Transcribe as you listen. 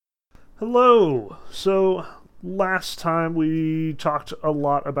Hello! So, last time we talked a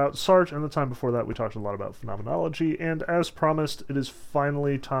lot about Sartre, and the time before that we talked a lot about phenomenology, and as promised, it is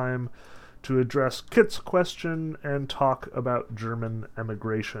finally time to address Kit's question and talk about German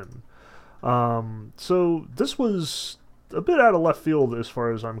emigration. So, this was a bit out of left field as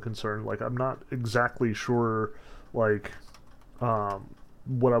far as I'm concerned. Like, I'm not exactly sure, like,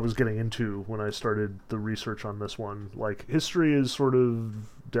 what I was getting into when I started the research on this one. Like, history is sort of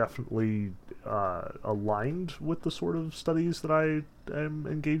definitely aligned with the sort of studies that I am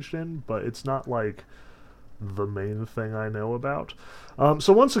engaged in, but it's not like the main thing I know about.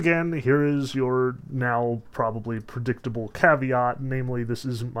 So once again, here is your now probably predictable caveat, namely this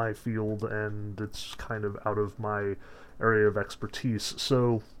isn't my field and it's kind of out of my area of expertise.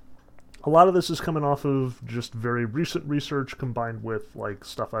 So a lot of this is coming off of just very recent research combined with like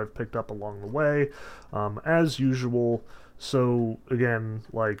stuff I've picked up along the way, as usual. So again,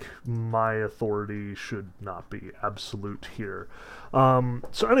 like my authority should not be absolute here.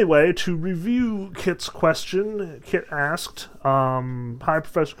 So anyway, to review Kit's question, Kit asked, "Hi,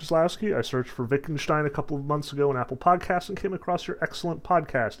 Professor Kozlowski. I searched for Wittgenstein a couple of months ago in Apple Podcasts and came across your excellent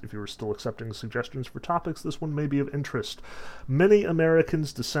podcast. If you are still accepting suggestions for topics, this one may be of interest. Many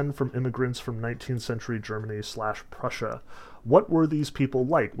Americans descend from immigrants from 19th century Germany/Prussia. What were these people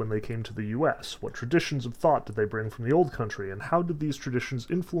like when they came to the U.S.? What traditions of thought did they bring from the old country, and how did these traditions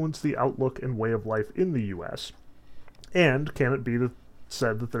influence the outlook and way of life in the U.S.? And can it be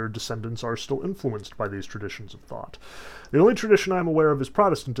said that their descendants are still influenced by these traditions of thought? The only tradition I am aware of is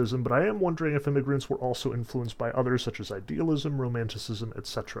Protestantism, but I am wondering if immigrants were also influenced by others such as idealism, romanticism,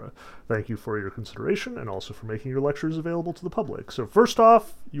 etc. Thank you for your consideration and also for making your lectures available to the public." So first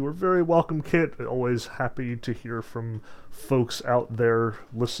off, you are very welcome, Kit. Always happy to hear from folks out there,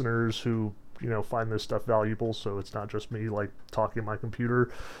 listeners who, find this stuff valuable, so it's not just me, like, talking at my computer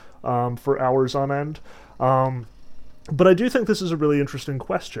for hours on end. But I do think this is a really interesting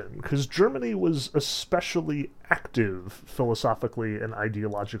question, because Germany was especially active philosophically and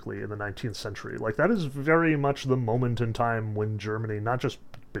ideologically in the 19th century. Like, that is very much the moment in time when Germany not just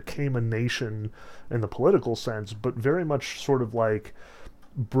became a nation in the political sense, but very much sort of like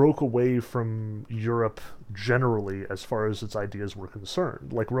broke away from Europe generally as far as its ideas were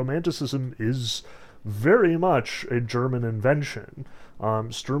concerned. Like, Romanticism is very much a German invention.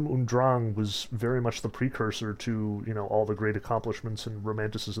 Sturm und Drang was very much the precursor to, all the great accomplishments in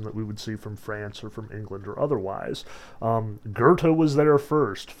Romanticism that we would see from France or from England or otherwise. Goethe was there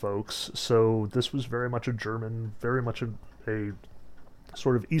first, folks, so this was very much a German, very much a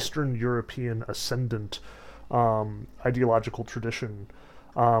sort of Eastern European ascendant ideological tradition.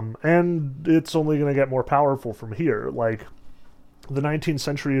 And it's only going to get more powerful from here. Like, the 19th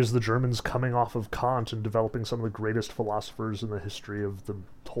century is the Germans coming off of Kant and developing some of the greatest philosophers in the history of the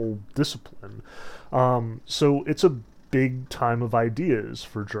whole discipline. So it's a big time of ideas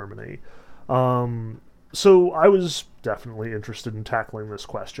for Germany. So I was definitely interested in tackling this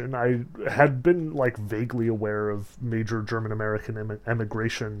question. I had been like vaguely aware of major German American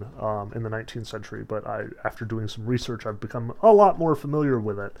emigration in the 19th century, but after doing some research, I've become a lot more familiar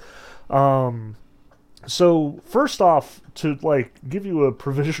with it. So first off, to like give you a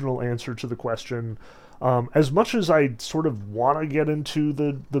provisional answer to the question, as much as I sort of want to get into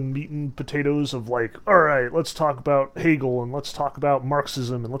the meat and potatoes of like, all right, let's talk about Hegel and let's talk about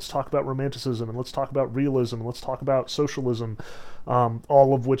Marxism and let's talk about Romanticism and let's talk about realism and let's talk about socialism,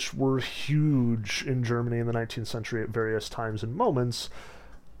 all of which were huge in Germany in the 19th century at various times and moments,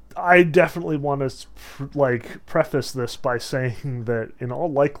 I definitely want to preface this by saying that in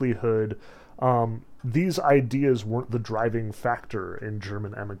all likelihood, these ideas weren't the driving factor in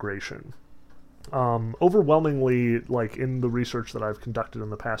German emigration. Overwhelmingly, like in the research that I've conducted in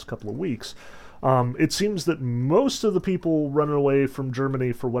the past couple of weeks, it seems that most of the people running away from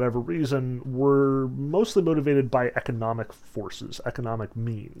Germany for whatever reason were mostly motivated by economic forces, economic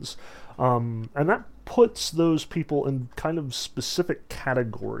means. And that puts those people in kind of specific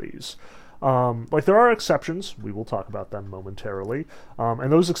categories. Like, there are exceptions, we will talk about them momentarily,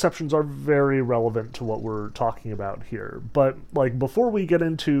 and those exceptions are very relevant to what we're talking about here. But, like, before we get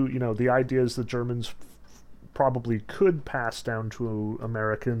into, the ideas that Germans probably could pass down to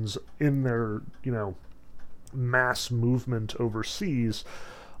Americans in their, mass movement overseas,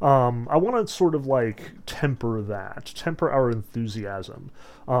 I want to sort of like temper our enthusiasm.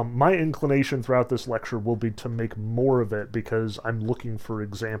 My inclination throughout this lecture will be to make more of it because I'm looking for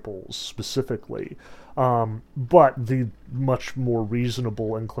examples specifically. But the much more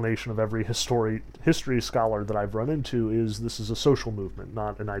reasonable inclination of every history scholar that I've run into is this is a social movement,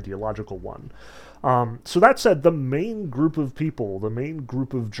 not an ideological one. So that said, the main group of people, the main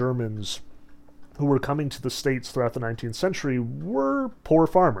group of Germans who were coming to the States throughout the 19th century were poor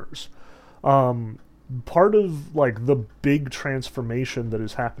farmers. Part of like the big transformation that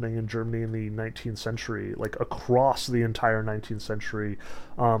is happening in Germany in the 19th century, like across the entire 19th century,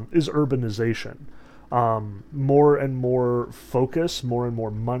 is urbanization. More and more focus, more and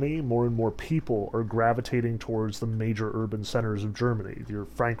more money, more and more people are gravitating towards the major urban centers of Germany, your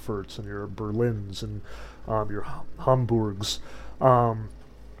Frankfurts and your Berlins and your Hamburgs.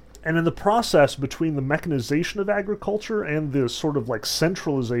 And in the process between the mechanization of agriculture and the sort of like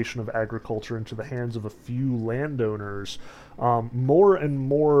centralization of agriculture into the hands of a few landowners, more and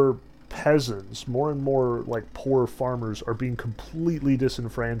more peasants, more and more like poor farmers are being completely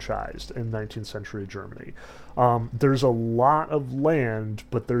disenfranchised in 19th century Germany. There's a lot of land,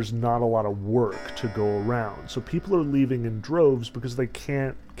 but there's not a lot of work to go around. So people are leaving in droves because they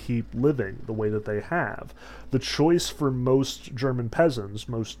can't keep living the way that they have. The choice for most German peasants,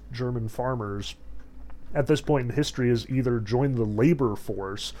 most German farmers at this point in history is either join the labor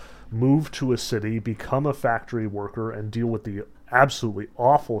force, move to a city, become a factory worker, and deal with the absolutely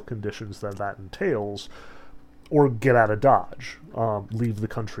awful conditions that entails, or get out of Dodge, leave the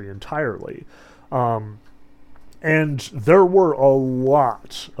country entirely. And there were a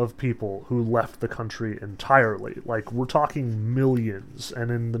lot of people who left the country entirely. Like, we're talking millions,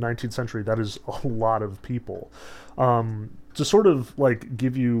 and in the 19th century, that is a lot of people. To sort of, like,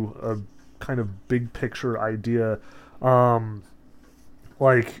 give you a kind of big picture idea,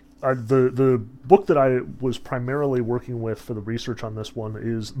 the book that I was primarily working with for the research on this one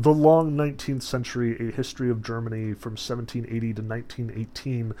is The Long 19th Century, A History of Germany from 1780 to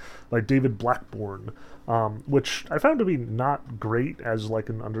 1918 by David Blackburn, which I found to be not great as like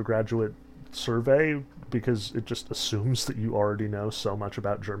an undergraduate survey because it just assumes that you already know so much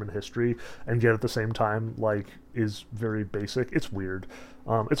about German history, and yet at the same time, like, is very basic. It's weird.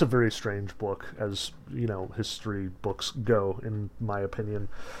 It's a very strange book, as, you know, history books go, in my opinion.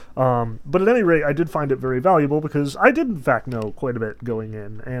 But at any rate, I did find it very valuable because I did, in fact, know quite a bit going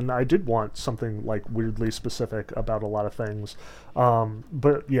in, and I did want something, like, weirdly specific about a lot of things.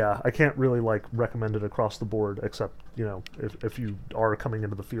 But, yeah, I can't really, like, recommend it across the board, except, you know, if you are coming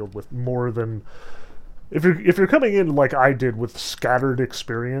into the field with more than... If you're coming in like I did with scattered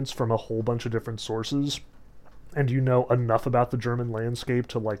experience from a whole bunch of different sources, and you know enough about the German landscape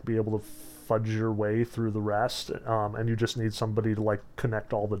to like be able to fudge your way through the rest, and you just need somebody to like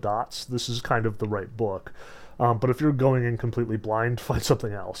connect all the dots, this is kind of the right book. But if you're going in completely blind, find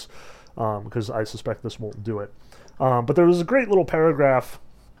something else, because I suspect this won't do it. But there was a great little paragraph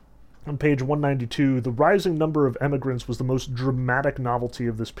on page 192, the rising number of emigrants was the most dramatic novelty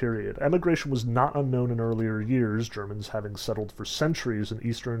of this period. Emigration was not unknown in earlier years, Germans having settled for centuries in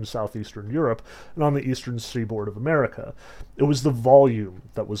eastern and southeastern Europe and on the eastern seaboard of America. It was the volume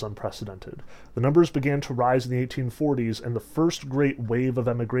that was unprecedented. The numbers began to rise in the 1840s, and the first great wave of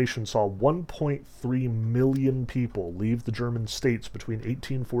emigration saw 1.3 million people leave the German states between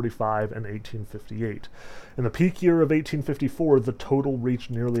 1845 and 1858. In the peak year of 1854, the total reached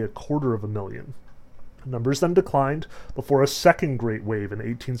nearly 250,000. Numbers then declined before a second great wave in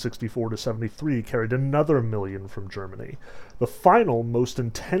 1864 to 73 carried another million from Germany. The final, most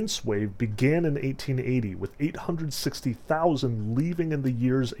intense wave began in 1880, with 860,000 leaving in the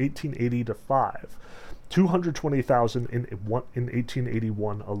years 1880 to 5, 220,000 in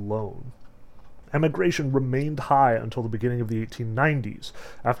 1881 alone. Emigration remained high until the beginning of the 1890s,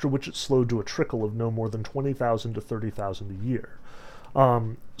 after which it slowed to a trickle of no more than 20,000 to 30,000 a year.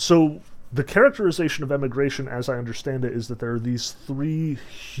 So the characterization of emigration, as I understand it, is that there are these three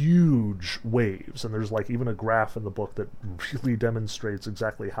huge waves, and there's like even a graph in the book that really demonstrates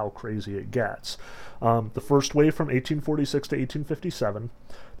exactly how crazy it gets. The first wave from 1846 to 1857,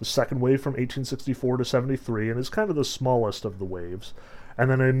 the second wave from 1864 to 73, and is kind of the smallest of the waves, and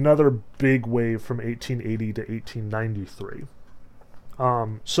then another big wave from 1880 to 1893.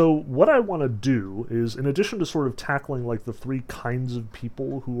 So what I want to do is, in addition to sort of tackling like the three kinds of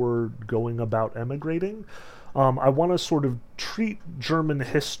people who are going about emigrating, I want to sort of treat German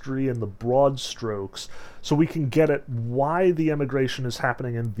history in the broad strokes so we can get at why the emigration is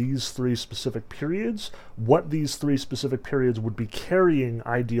happening in these three specific periods, what these three specific periods would be carrying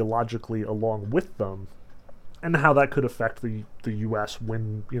ideologically along with them, and how that could affect the U.S.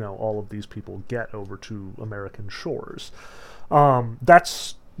 when, all of these people get over to American shores.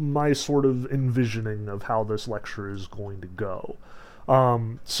 That's my sort of envisioning of how this lecture is going to go.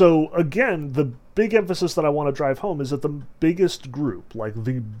 So again, the big emphasis that I want to drive home is that the biggest group, like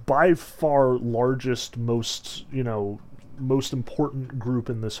the by far largest, most important group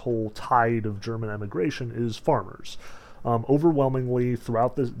in this whole tide of German emigration is farmers. Overwhelmingly,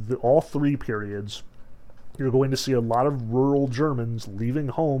 throughout all three periods, you're going to see a lot of rural Germans leaving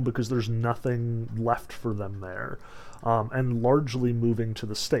home because there's nothing left for them there, and largely moving to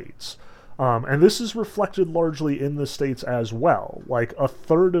the States. And this is reflected largely in the States as well. Like, a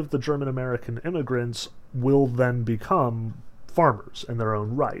third of the German-American immigrants will then become farmers in their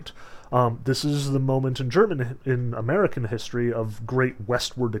own right. This is the moment in American history of great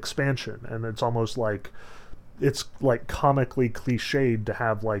westward expansion, and it's almost like it's like comically cliched to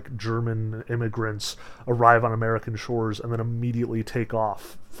have like German immigrants arrive on American shores and then immediately take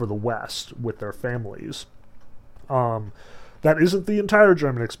off for the West with their families. That isn't the entire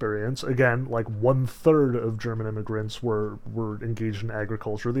German experience. Again, like 1/3 of German immigrants were engaged in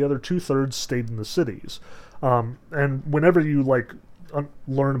agriculture. The other 2/3 stayed in the cities. And whenever you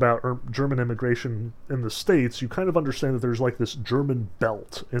learn about German immigration in the States, you kind of understand that there's like this German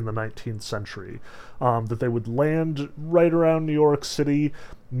belt in the 19th century, that they would land right around New York City.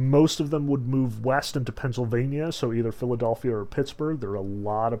 Most of them would move west into Pennsylvania, so either Philadelphia or Pittsburgh. There are a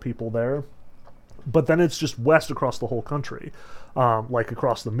lot of people there. But then it's just west across the whole country, like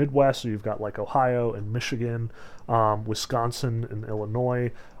across the Midwest. So you've got like Ohio and Michigan, Wisconsin and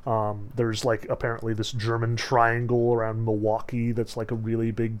Illinois. There's like apparently this German triangle around Milwaukee that's like a really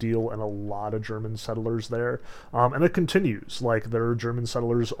big deal, and a lot of German settlers there. And it continues. Like, there are German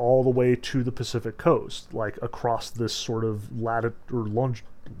settlers all the way to the Pacific coast, like across this sort of latitudinal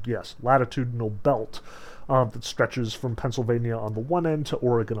belt that stretches from Pennsylvania on the one end to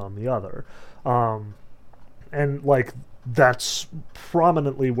Oregon on the other. And like, that's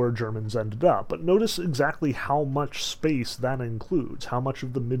prominently where Germans ended up. But notice exactly how much space that includes, how much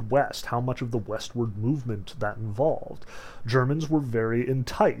of the Midwest, how much of the westward movement that involved. Germans were very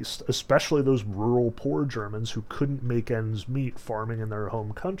enticed, especially those rural poor Germans who couldn't make ends meet farming in their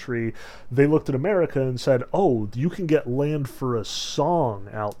home country. They looked at America and said, oh, you can get land for a song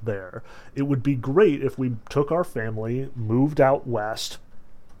out there. It would be great if we took our family, moved out west,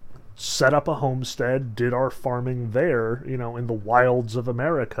 set up a homestead, did our farming there, in the wilds of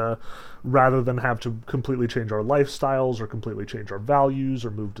America, rather than have to completely change our lifestyles or completely change our values or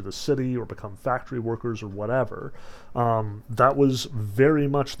move to the city or become factory workers or whatever. That was very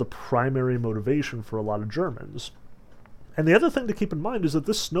much the primary motivation for a lot of Germans. And the other thing to keep in mind is that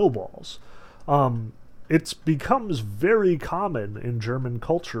this snowballs. It becomes very common in German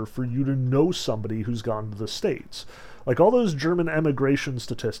culture for you to know somebody who's gone to the States. Like, all those German emigration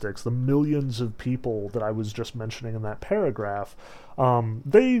statistics, the millions of people that I was just mentioning in that paragraph,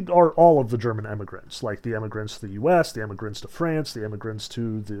 they are all of the German immigrants. Like, the immigrants to the US, the immigrants to France, the immigrants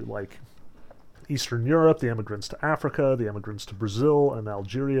to Eastern Europe, the immigrants to Africa, the immigrants to Brazil and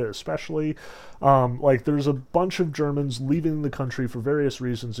Algeria especially. There's a bunch of Germans leaving the country for various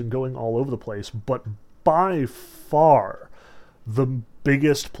reasons and going all over the place, but by far the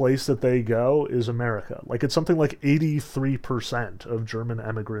biggest place that they go is America. Like, it's something like 83% of German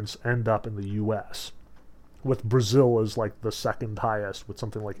immigrants end up in the U.S., with Brazil as like the second highest, with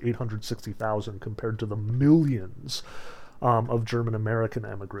something like 860,000 compared to the millions of German American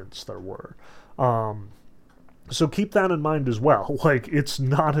immigrants there were. So keep that in mind as well. Like, it's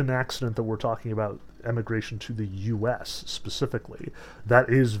not an accident that we're talking about emigration to the U.S. specifically. That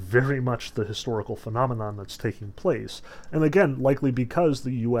is very much the historical phenomenon that's taking place. And again, likely because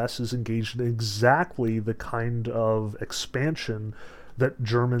the U.S. is engaged in exactly the kind of expansion that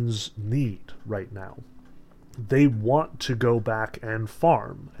Germans need right now. They want to go back and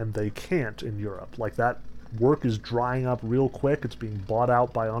farm, and they can't in Europe. Like, that work is drying up real quick. It's being bought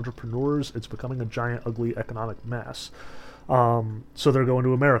out by entrepreneurs. It's becoming a giant, ugly economic mess. So they're going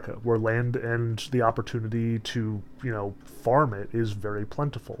to America, where land and the opportunity to, farm it is very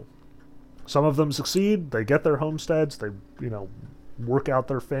plentiful. Some of them succeed. They get their homesteads. They, work out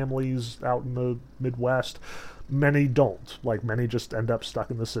their families out in the Midwest. Many don't. Like, many just end up stuck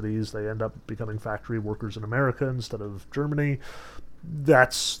in the cities. They end up becoming factory workers in America instead of Germany.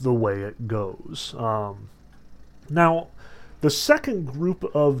 That's the way it goes. Now, the second group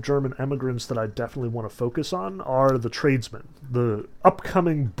of German immigrants that I definitely want to focus on are the tradesmen, the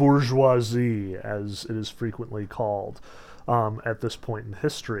upcoming bourgeoisie, as it is frequently called at this point in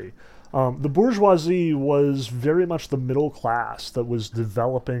history. The bourgeoisie was very much the middle class that was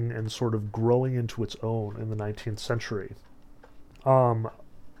developing and sort of growing into its own in the 19th century. Um,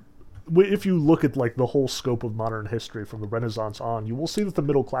 if you look at like the whole scope of modern history from the Renaissance on, you will see that the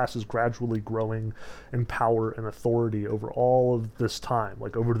middle class is gradually growing in power and authority over all of this time,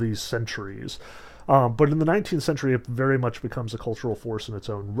 like over these centuries. But in the 19th century, it very much becomes a cultural force in its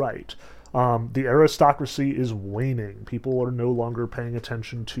own right. The aristocracy is waning. People are no longer paying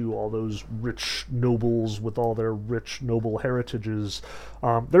attention to all those rich nobles with all their rich noble heritages.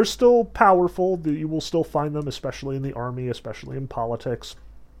 They're still powerful. You will still find them, especially in the army, especially in politics.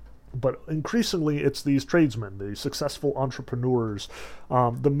 But increasingly, it's these tradesmen, the successful entrepreneurs,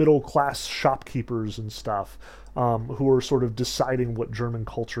 the middle-class shopkeepers and stuff, who are sort of deciding what German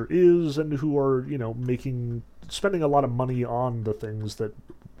culture is and who are, spending a lot of money on the things that,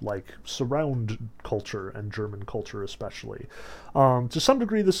 like, surround culture and German culture especially. To some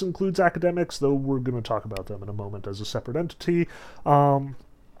degree, this includes academics, though we're going to talk about them in a moment as a separate entity.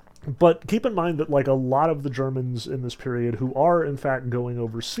 But keep in mind that, like, a lot of the Germans in this period who are, in fact, going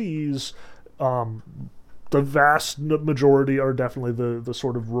overseas, the vast majority are definitely the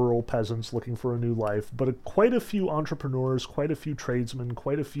sort of rural peasants looking for a new life, but quite a few entrepreneurs, quite a few tradesmen,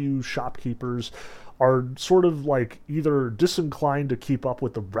 quite a few shopkeepers are sort of, like, either disinclined to keep up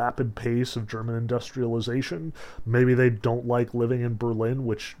with the rapid pace of German industrialization. Maybe they don't like living in Berlin,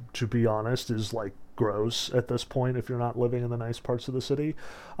 which, to be honest, is, like, gross at this point if you're not living in the nice parts of the city.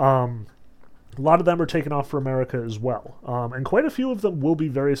 A lot of them are taken off for America as well. And quite a few of them will be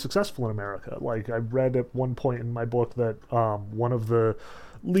very successful in America. Like, I read at one point in my book that one of the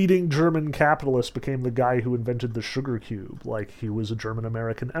leading German capitalists became the guy who invented the sugar cube. Like, he was a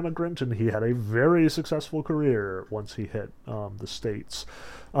German-American immigrant, and he had a very successful career once he hit the States.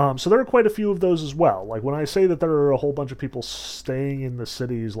 So there are quite a few of those as well. Like, when I say that there are a whole bunch of people staying in the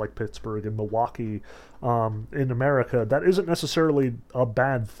cities like Pittsburgh and Milwaukee in America, that isn't necessarily a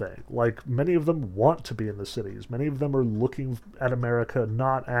bad thing. Like, many of them want to be in the cities. Many of them are looking at America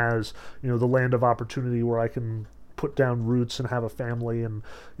not as, the land of opportunity where I can put down roots and have a family and,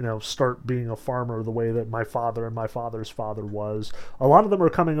 start being a farmer the way that my father and my father's father was. A lot of them are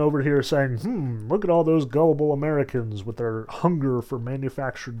coming over here saying, look at all those gullible Americans with their hunger for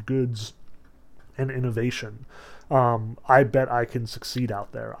manufactured goods and innovation. I bet I can succeed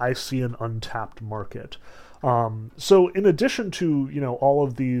out there. I see an untapped market. So in addition to, all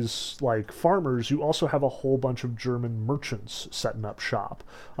of these, like, farmers, you also have a whole bunch of German merchants setting up shop.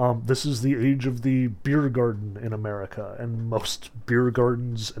 This is the age of the beer garden in America, and most beer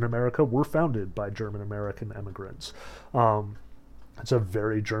gardens in America were founded by German-American immigrants. It's a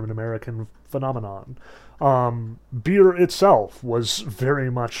very German-American phenomenon. Beer itself was very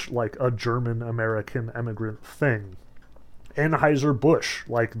much like a German-American immigrant thing. Anheuser-Busch,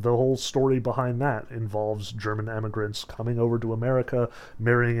 like, the whole story behind that involves German immigrants coming over to America,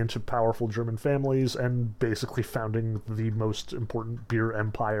 marrying into powerful German families, and basically founding the most important beer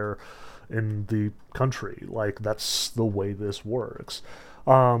empire in the country. Like, that's the way this works.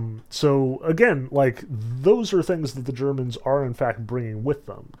 So again, like, those are things that the Germans are in fact bringing with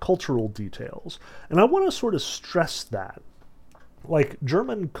them, cultural details. And I want to sort of stress that. Like,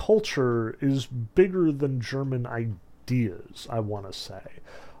 German culture is bigger than German ideas, I want to say.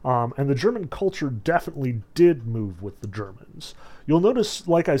 And the German culture definitely did move with the Germans. You'll notice,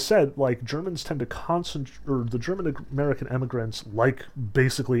 like I said, like, Germans tend to or the German-American immigrants, like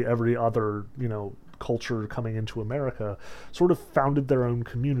basically every other, culture coming into America, sort of founded their own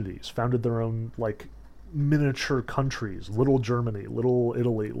communities, founded their own, like, miniature countries, little Germany, little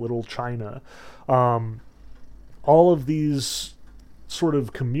Italy, little China. All of these sort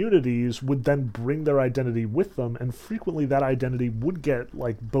of communities would then bring their identity with them, and frequently that identity would get,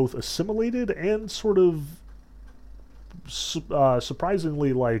 like, both assimilated and sort of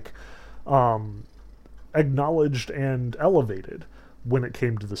surprisingly, like, acknowledged and elevated when it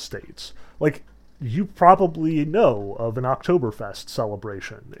came to the States. Like, you probably know of an Oktoberfest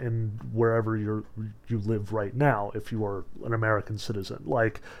celebration in wherever you live right now if you are an American citizen.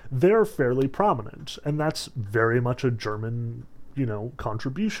 Like, they're fairly prominent, and that's very much a German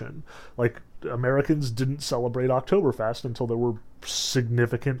contribution. Like, Americans didn't celebrate Oktoberfest until there were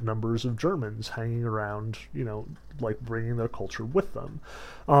significant numbers of Germans hanging around, like, bringing their culture with them.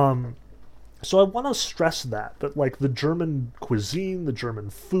 So I want to stress that, like, the German cuisine, the German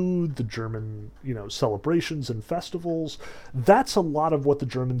food, the German, celebrations and festivals, that's a lot of what the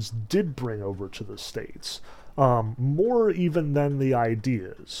Germans did bring over to the States. More even than the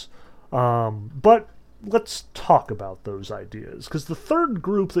ideas. But let's talk about those ideas, because the third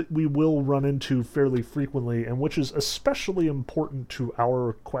group that we will run into fairly frequently, and which is especially important to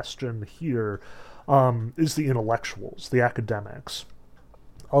our question here, is the intellectuals, the academics.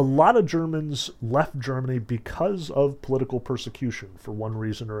 A lot of Germans left Germany because of political persecution for one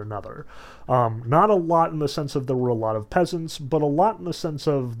reason or another. Not a lot in the sense of there were a lot of peasants, but a lot in the sense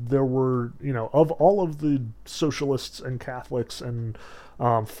of there were, of all of the socialists and Catholics and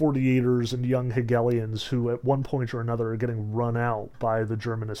 48ers and young Hegelians who at one point or another are getting run out by the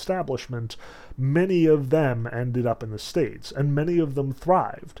German establishment, many of them ended up in the States, and many of them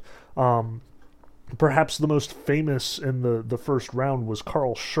thrived. Perhaps the most famous in the first round was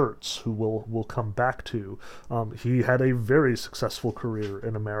Carl Schurz, who we'll come back to. He had a very successful career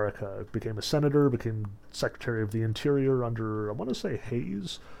in America. Became a senator, became Secretary of the Interior under, I want to say,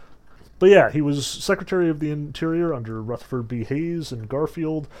 Hayes. But yeah, he was Secretary of the Interior under Rutherford B. Hayes and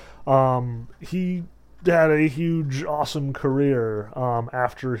Garfield. He had a huge, awesome career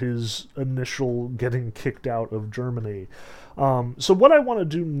after his initial getting kicked out of Germany. So what I want to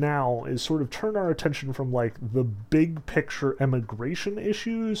do now is sort of turn our attention from like the big picture immigration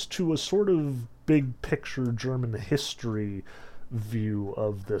issues to a sort of big picture German history view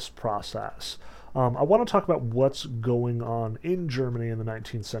of this process. I want to talk about what's going on in Germany in the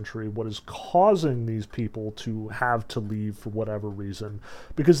 19th century, what is causing these people to have to leave for whatever reason,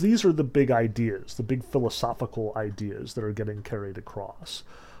 because these are the big ideas, the big philosophical ideas that are getting carried across.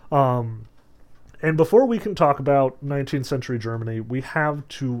 And before we can talk about 19th century Germany, we have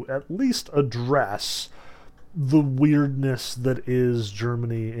to at least address the weirdness that is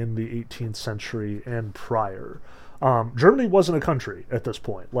Germany in the 18th century and prior. Germany wasn't a country at this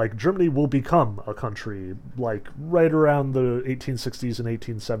point. Like, Germany will become a country, like, right around the 1860s and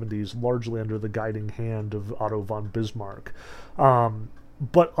 1870s, largely under the guiding hand of Otto von Bismarck.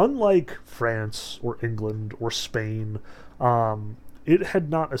 But unlike France or England or Spain, it had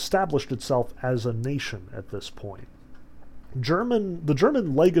not established itself as a nation at this point. The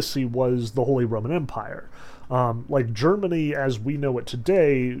German legacy was the Holy Roman Empire. Like, Germany as we know it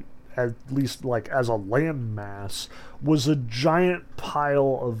today, at least like as a landmass, was a giant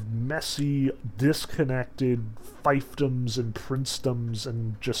pile of messy, disconnected fiefdoms and princedoms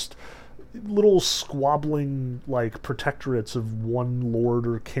and just little squabbling like protectorates of one lord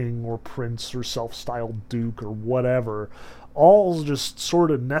or king or prince or self-styled duke or whatever, all just sort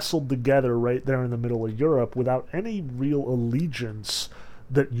of nestled together right there in the middle of Europe without any real allegiance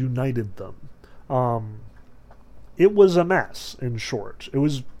that united them. It was a mess, in short. It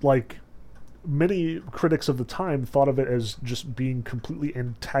was like many critics of the time thought of it as just being completely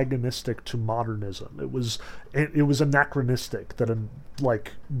antagonistic to modernism. It was anachronistic that a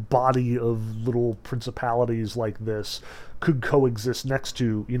like body of little principalities like this could coexist next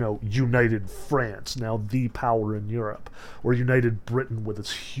to, united France, now the power in Europe, or united Britain with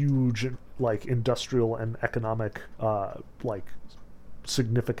its huge like industrial and economic like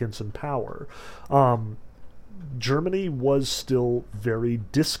significance and power. Germany was still very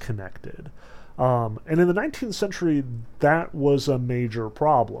disconnected. And in the 19th century, that was a major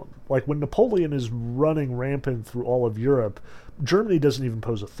problem. Like, when Napoleon is running rampant through all of Europe, Germany doesn't even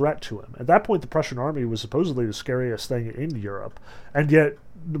pose a threat to him. At that point, the Prussian army was supposedly the scariest thing in Europe, and yet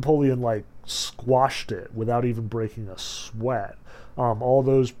Napoleon, like, squashed it without even breaking a sweat. All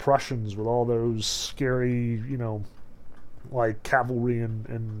those Prussians with all those scary, like, cavalry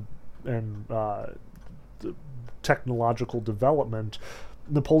and technological development,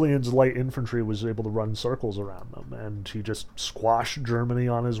 Napoleon's light infantry was able to run circles around them, and he just squashed Germany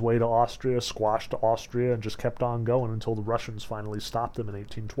on his way to Austria, squashed Austria, and just kept on going until the Russians finally stopped him in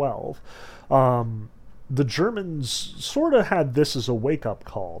 1812. The Germans sort of had this as a wake-up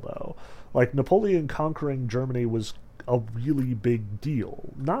call, though. Like, Napoleon conquering Germany was a really big deal.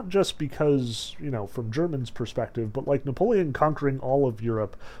 Not just because, from Germans' perspective, but like Napoleon conquering all of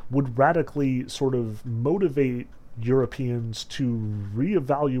Europe would radically sort of motivate Europeans to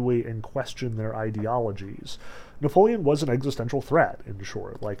reevaluate and question their ideologies. Napoleon was an existential threat, in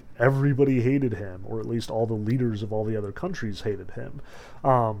short. Like, everybody hated him, or at least all the leaders of all the other countries hated him.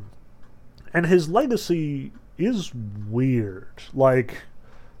 And his legacy is weird. Like,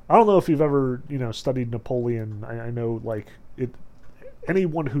 I don't know if you've ever, studied Napoleon. I know, like,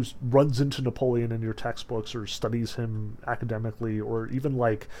 anyone who runs into Napoleon in your textbooks or studies him academically, or even,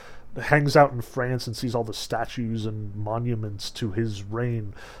 like, hangs out in France and sees all the statues and monuments to his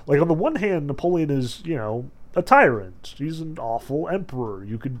reign. Like, on the one hand, Napoleon is, a tyrant. He's an awful emperor.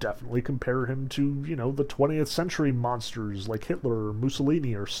 You could definitely compare him to, the 20th century monsters like Hitler or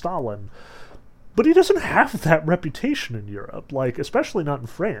Mussolini or Stalin. But he doesn't have that reputation in Europe, like, especially not in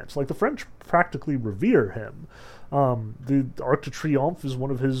France. Like, the French practically revere him. The Arc de Triomphe is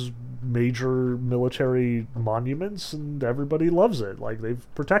one of his major military monuments, and everybody loves it. Like, they've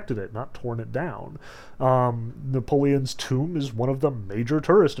protected it, not torn it down. Napoleon's tomb is one of the major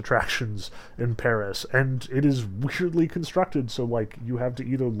tourist attractions in Paris, and it is weirdly constructed, so, like, you have to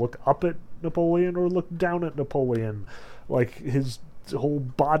either look up at Napoleon or look down at Napoleon. Like, his whole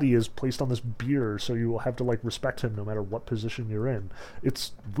body is placed on this bier, so you will have to, like, respect him no matter what position you're in.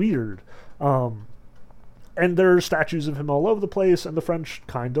 It's weird. And there are statues of him all over the place, and the French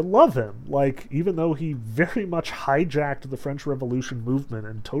kind of love him. Like, even though he very much hijacked the French Revolution movement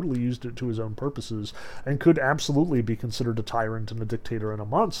and totally used it to his own purposes, and could absolutely be considered a tyrant and a dictator and a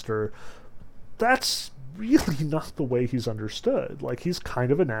monster, that's really not the way he's understood. Like, he's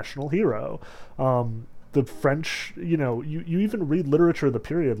kind of a national hero. The French, you even read literature of the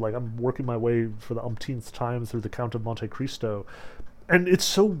period, like, I'm working my way for the umpteenth time through the Count of Monte Cristo, and it's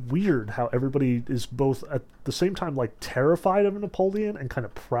so weird how everybody is both at the same time, like, terrified of Napoleon and kind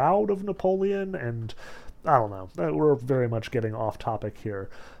of proud of Napoleon, and I don't know, we're very much getting off topic here.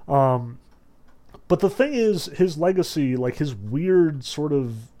 But the thing is, his legacy, like, his weird sort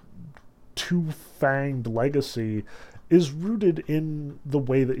of two-fanged legacy, is rooted in the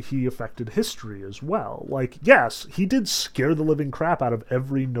way that he affected history as well. Like, yes, he did scare the living crap out of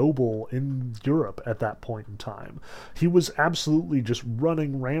every noble in Europe at that point in time. He was absolutely just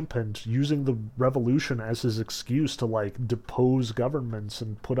running rampant, using the revolution as his excuse to, like, depose governments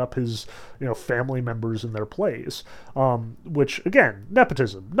and put up his, family members in their place. Which, again,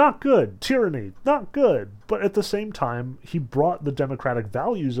 nepotism, not good. Tyranny, not good. But at the same time, he brought the democratic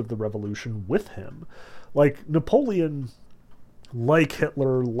values of the revolution with him. Like, Napoleon, like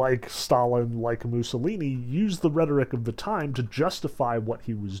Hitler, like Stalin, like Mussolini, used the rhetoric of the time to justify what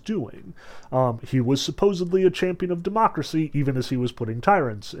he was doing. He was supposedly a champion of democracy, even as he was putting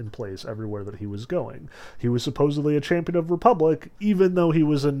tyrants in place everywhere that he was going. He was supposedly a champion of republic, even though he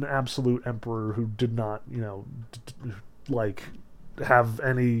was an absolute emperor who did not, have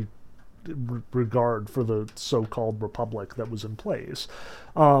any regard for the so-called republic that was in place.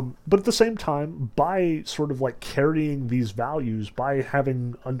 But at the same time, by sort of, like, carrying these values, by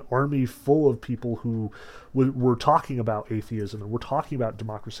having an army full of people who were talking about atheism, and were talking about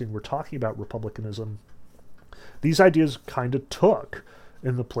democracy, and were talking about republicanism, these ideas kind of took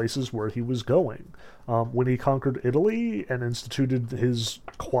in the places where he was going. When he conquered Italy and instituted his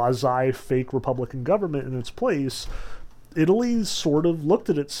quasi-fake republican government in its place, Italy sort of looked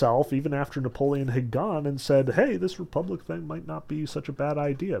at itself, even after Napoleon had gone, and said, hey, this republic thing might not be such a bad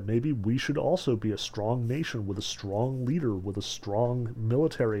idea. Maybe we should also be a strong nation with a strong leader, with a strong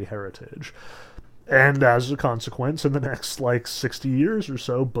military heritage. And as a consequence, in the next, 60 years or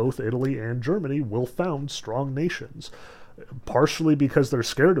so, both Italy and Germany will found strong nations. Partially because they're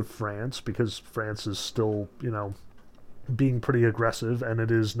scared of France, because France is still, being pretty aggressive, and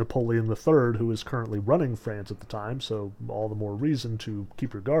it is Napoleon III who is currently running France at the time, so all the more reason to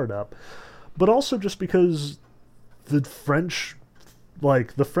keep your guard up. But also just because the French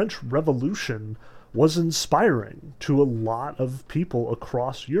Revolution was inspiring to a lot of people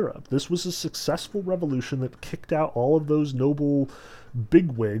across Europe. This was a successful revolution that kicked out all of those noble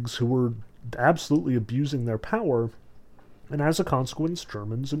bigwigs who were absolutely abusing their power. And as a consequence,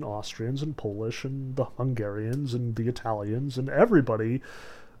 Germans and Austrians and Polish and the Hungarians and the Italians and everybody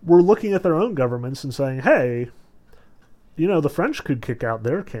were looking at their own governments and saying, hey, the French could kick out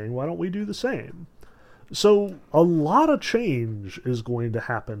their king, why don't we do the same? So a lot of change is going to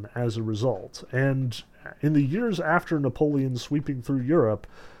happen as a result. And in the years after Napoleon sweeping through Europe,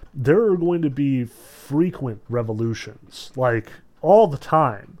 there are going to be frequent revolutions, like all the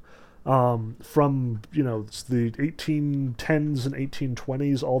time. From, the 1810s and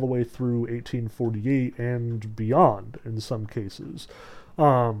 1820s all the way through 1848 and beyond in some cases.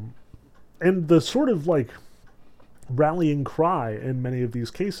 And the sort of, rallying cry in many of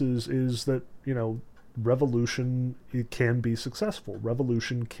these cases is that, revolution, it can be successful.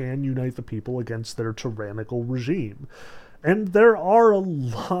 Revolution can unite the people against their tyrannical regime. And there are a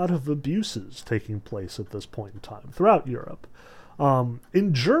lot of abuses taking place at this point in time throughout Europe.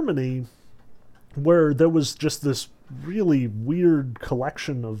 In Germany, where there was just this really weird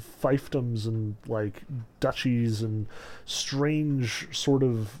collection of fiefdoms and, duchies and strange sort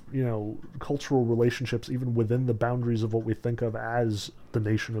of, cultural relationships even within the boundaries of what we think of as the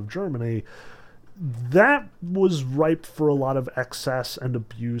nation of Germany, that was ripe for a lot of excess and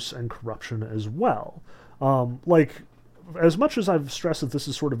abuse and corruption as well. as much as I've stressed that this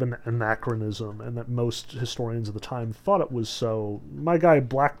is sort of an anachronism and that most historians of the time thought it was so, my guy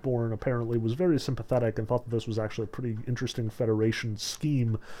Blackburn apparently was very sympathetic and thought that this was actually a pretty interesting federation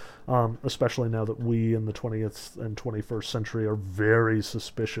scheme, especially now that we in the 20th and 21st century are very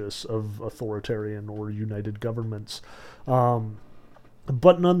suspicious of authoritarian or united governments.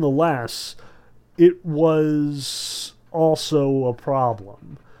 But nonetheless, it was also a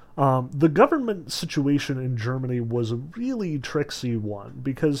problem. The government situation in Germany was a really tricksy one,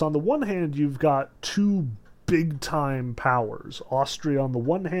 because on the one hand, you've got two big-time powers. Austria on the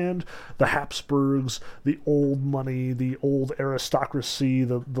one hand, the Habsburgs, the old money, the old aristocracy,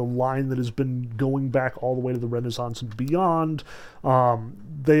 the line that has been going back all the way to the Renaissance and beyond.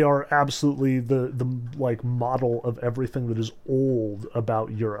 They are absolutely the like model of everything that is old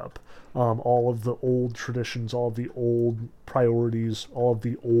about Europe. All of the old traditions, all of the old priorities, all of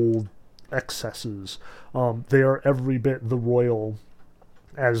the old excesses. They are every bit the royal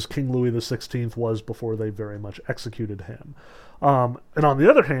as King Louis XVI was before they very much executed him. And on the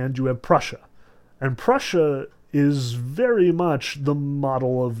other hand, you have Prussia. And Prussia is very much the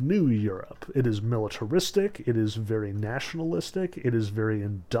model of New Europe. It is militaristic, it is very nationalistic, it is very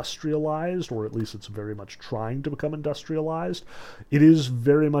industrialized, or at least it's very much trying to become industrialized. It is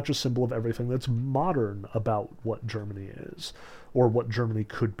very much a symbol of everything that's modern about what Germany is, or what Germany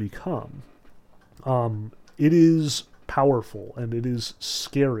could become. It is powerful, and it is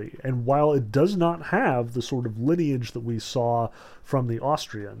scary. And while it does not have the sort of lineage that we saw from the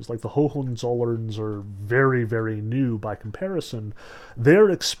Austrians, like the Hohenzollerns are very, very new by comparison, they're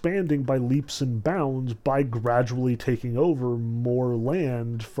expanding by leaps and bounds by gradually taking over more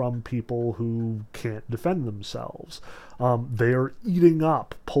land from people who can't defend themselves. They are eating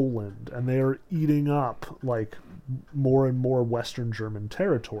up Poland, and they are eating up, like, more and more Western German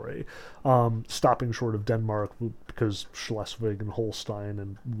territory, stopping short of Denmark because Schleswig and Holstein,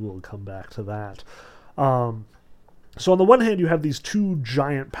 and we'll come back to that. So on the one hand, you have these two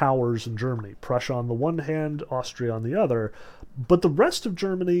giant powers in Germany, Prussia on the one hand, Austria on the other, but the rest of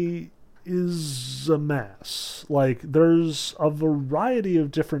Germany is a mess. Like, there's a variety of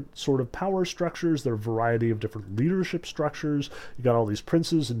different sort of power structures, there are a variety of different leadership structures, you got all these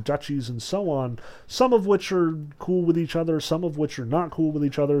princes and duchies and so on, some of which are cool with each other, some of which are not cool with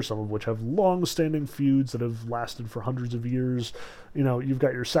each other, some of which have long-standing feuds that have lasted for hundreds of years. You know, you've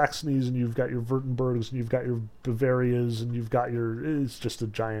got your Saxonies, and you've got your Württembergs, and you've got your Bavarias, and you've got your... it's just a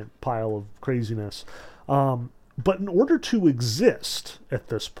giant pile of craziness. But in order to exist at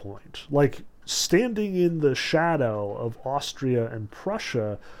this point, like, standing in the shadow of Austria and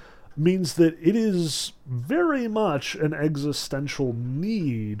Prussia means that it is very much an existential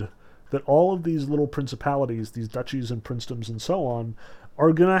need that all of these little principalities, these duchies and princedoms and so on,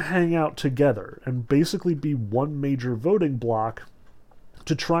 are going to hang out together and basically be one major voting bloc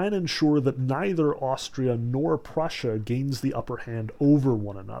to try and ensure that neither Austria nor Prussia gains the upper hand over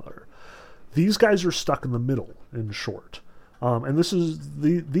one another. These guys are stuck in the middle, in short. And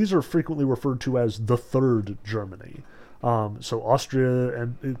these are frequently referred to as the Third Germany. So Austria,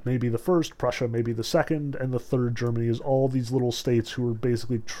 and it may be the first, Prussia may be the second, and the Third Germany is all these little states who are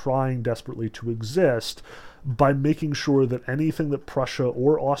basically trying desperately to exist by making sure that anything that Prussia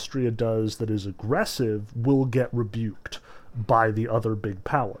or Austria does that is aggressive will get rebuked by the other big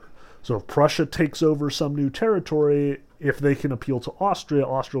power. So if Prussia takes over some new territory, if they can appeal to Austria,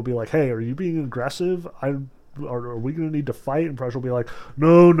 Austria will be like, hey, are you being aggressive? Are we going to need to fight? And Prussia will be like,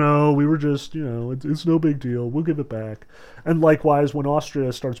 no, we were just, it's no big deal. We'll give it back. And likewise, when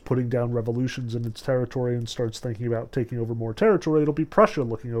Austria starts putting down revolutions in its territory and starts thinking about taking over more territory, it'll be Prussia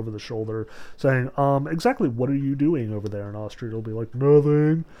looking over the shoulder saying, exactly what are you doing over there? And Austria will be like,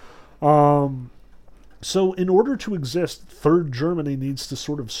 nothing. So in order to exist, Third Germany needs to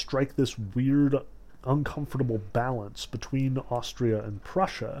sort of strike this weird, uncomfortable balance between Austria and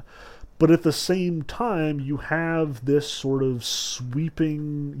Prussia. But at the same time, you have this sort of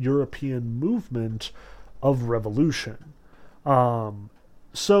sweeping European movement of revolution.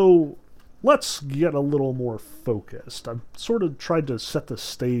 So let's get a little more focused. I've sort of tried to set the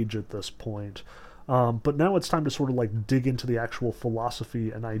stage at this point. But now it's time to sort of like dig into the actual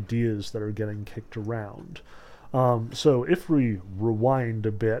philosophy and ideas that are getting kicked around. So if we rewind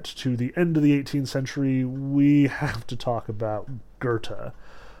a bit to the end of the 18th century, we have to talk about Goethe.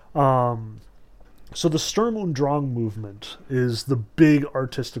 So the Sturm und Drang movement is the big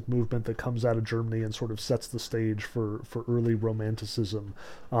artistic movement that comes out of Germany and sort of sets the stage for early Romanticism,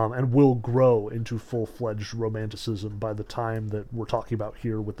 and will grow into full-fledged Romanticism by the time that we're talking about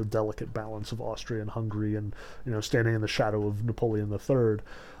here, with the delicate balance of Austria and Hungary and, standing in the shadow of Napoleon III.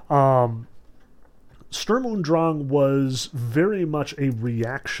 Sturm und Drang was very much a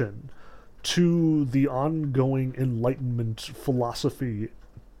reaction to the ongoing Enlightenment philosophy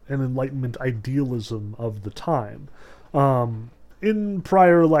and Enlightenment idealism of the time. In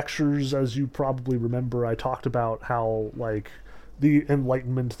prior lectures, as you probably remember, I talked about how, like, the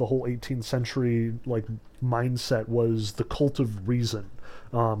Enlightenment, the whole 18th century, like, mindset was the cult of reason.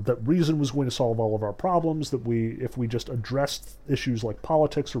 That reason was going to solve all of our problems, that if we just addressed issues like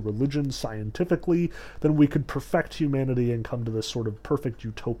politics or religion scientifically, then we could perfect humanity and come to this sort of perfect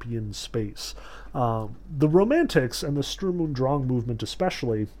utopian space. The Romantics and the Sturm und Drang movement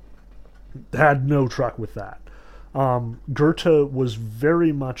especially had no truck with that. Goethe was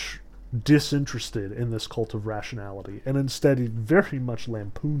very much disinterested in this cult of rationality, and instead he very much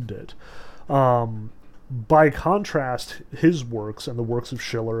lampooned it. By contrast, his works and the works of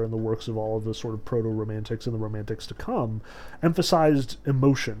Schiller and the works of all of the sort of proto-romantics and the romantics to come emphasized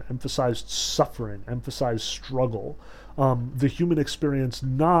emotion, emphasized suffering, emphasized struggle. The human experience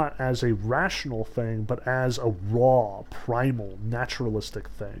not as a rational thing, but as a raw, primal, naturalistic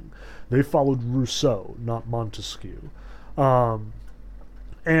thing. They followed Rousseau, not Montesquieu.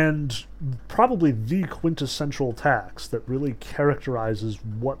 And probably the quintessential text that really characterizes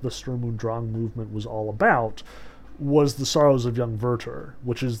what the Sturm und Drang movement was all about was The Sorrows of Young Werther,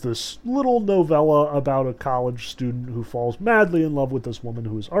 which is this little novella about a college student who falls madly in love with this woman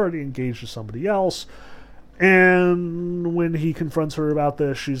who is already engaged to somebody else. And when he confronts her about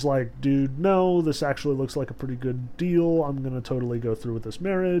this, she's like, dude, no, this actually looks like a pretty good deal. I'm going to totally go through with this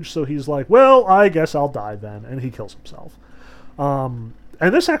marriage. So he's like, well, I guess I'll die then. And he kills himself.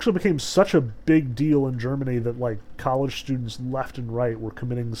 And this actually became such a big deal in Germany that, like, college students left and right were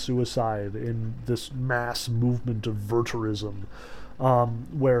committing suicide in this mass movement of Wertherism,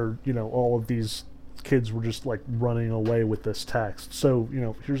 where, you know, all of these kids were just, like, running away with this text. So, you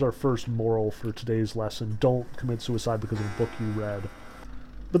know, here's our first moral for today's lesson. Don't commit suicide because of a book you read.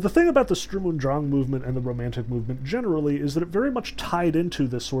 But the thing about the Sturm und Drang movement and the Romantic movement generally is that it very much tied into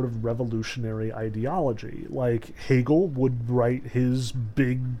this sort of revolutionary ideology. Like, Hegel would write his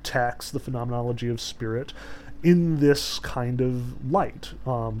big text, The Phenomenology of Spirit, in this kind of light.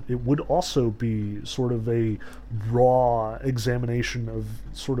 It would also be sort of a raw examination of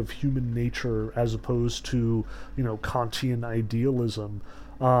sort of human nature as opposed to, you know, Kantian idealism.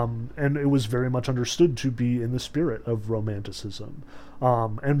 And it was very much understood to be in the spirit of Romanticism.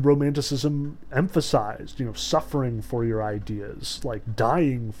 And Romanticism emphasized, you know, suffering for your ideas, like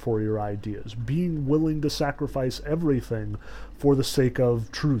dying for your ideas, being willing to sacrifice everything for the sake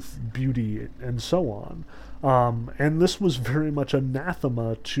of truth, beauty, and so on. And this was very much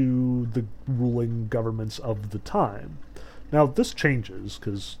anathema to the ruling governments of the time. Now, this changes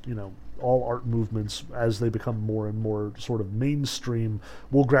because, you know, all art movements, as they become more and more sort of mainstream,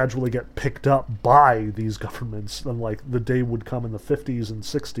 will gradually get picked up by these governments. And, like, the day would come in the 50s and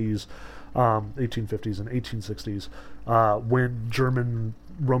 60s, 1850s and 1860s, when German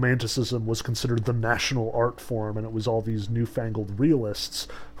Romanticism was considered the national art form, and it was all these newfangled realists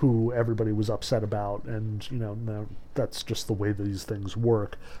who everybody was upset about. And, you know, now that's just the way these things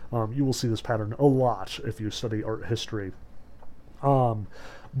work. You will see this pattern a lot if you study art history.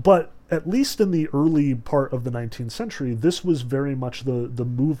 But at least in the early part of the 19th century, this was very much the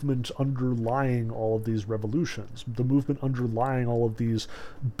movement underlying all of these revolutions, the movement underlying all of these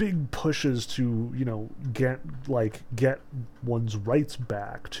big pushes to, you know, get one's rights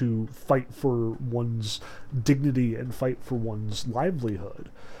back, to fight for one's dignity and fight for one's livelihood.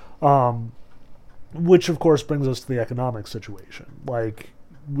 Which, of course, brings us to the economic situation. Like,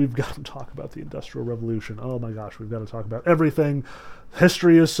 we've got to talk about the Industrial Revolution. Oh my gosh, we've got to talk about everything.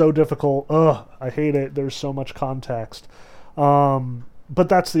 History is so difficult. Ugh, I hate it. There's so much context. But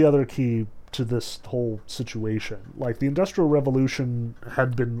that's the other key to this whole situation. Like, the Industrial Revolution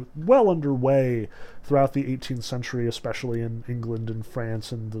had been well underway throughout the 18th century, especially in England and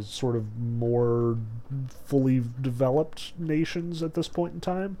France and the sort of more fully developed nations at this point in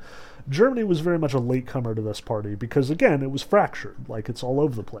time. Germany was very much a latecomer to this party because, again, it was fractured. Like, it's all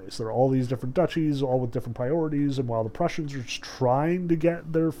over the place. There are all these different duchies, all with different priorities, and while the Prussians are just trying to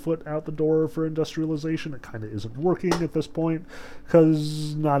get their foot out the door for industrialization, it kind of isn't working at this point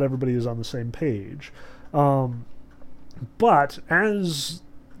because not everybody is on the same page. But as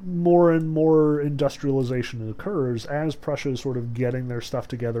more and more industrialization occurs, as Prussia is sort of getting their stuff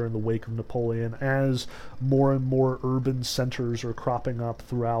together in the wake of Napoleon, as more and more urban centers are cropping up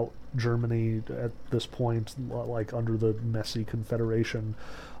throughout Germany at this point, like under the messy Confederation,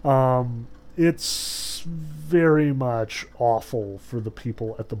 it's very much awful for the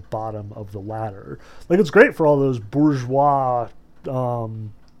people at the bottom of the ladder. Like, it's great for all those bourgeois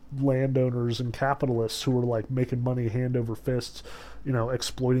landowners and capitalists who were like making money hand over fists,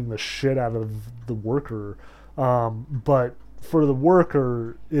 exploiting the shit out of the worker. But for the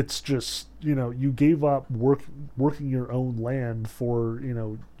worker, it's just, you gave up working your own land for,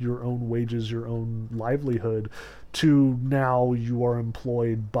 your own wages, your own livelihood, to now you are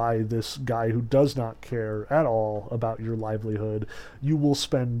employed by this guy who does not care at all about your livelihood. You will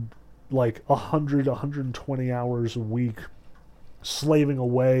spend like 120 hours a week slaving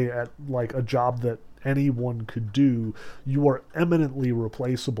away at like a job that anyone could do. You are eminently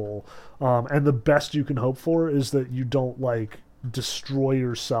replaceable, and the best you can hope for is that you don't like destroy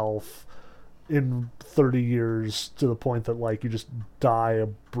yourself in 30 years to the point that like you just die a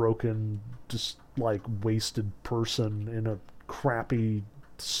broken, just like wasted person in a crappy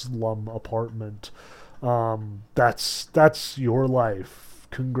slum apartment. That's your life.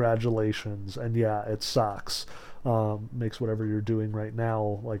 Congratulations. And yeah, it sucks. Makes whatever you're doing right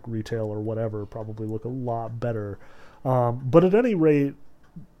now, like retail or whatever, probably look a lot better. But at any rate,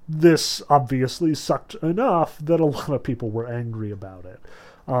 this obviously sucked enough that a lot of people were angry about it.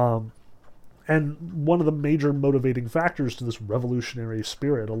 And one of the major motivating factors to this revolutionary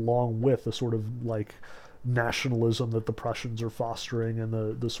spirit, along with the sort of like nationalism that the Prussians are fostering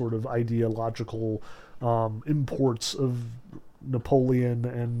and the sort of ideological imports of Napoleon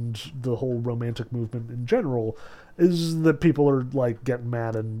and the whole Romantic movement in general, is that people are like getting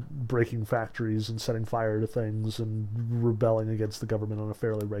mad and breaking factories and setting fire to things and rebelling against the government on a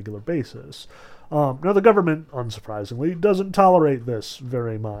fairly regular basis. Now the government, unsurprisingly, doesn't tolerate this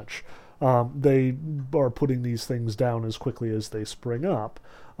very much. They are putting these things down as quickly as they spring up.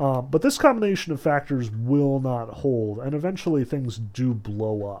 But this combination of factors will not hold, and eventually things do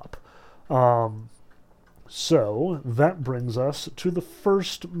blow up. So that brings us to the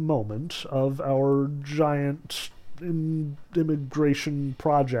first moment of our giant immigration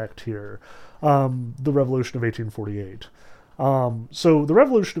project here, the Revolution of 1848. So the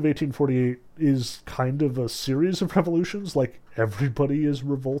Revolution of 1848 is kind of a series of revolutions, like everybody is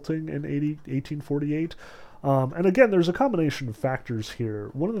revolting in 1848. And again, there's a combination of factors here.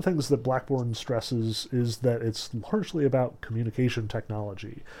 One of the things that Blackburn stresses is that it's largely about communication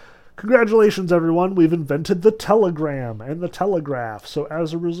technology. Congratulations, everyone, we've invented the telegram and the telegraph. So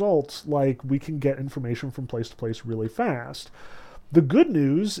as a result, like, we can get information from place to place really fast. The good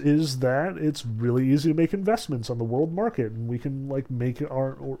news is that it's really easy to make investments on the world market, and we can like make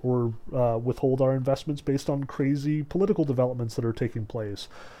our or withhold our investments based on crazy political developments that are taking place.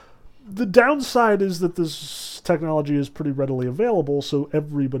 The downside is that this technology is pretty readily available, so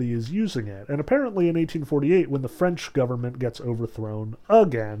everybody is using it. And apparently in 1848, when the French government gets overthrown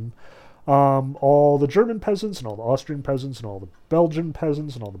again, all the German peasants and all the Austrian peasants and all the Belgian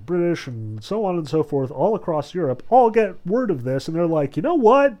peasants and all the British and so on and so forth all across Europe all get word of this, and they're like, you know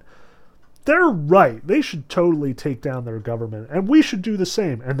what? They're right. They should totally take down their government, and we should do the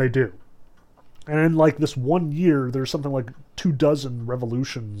same. And they do. And in like this 1 year, there's something like 24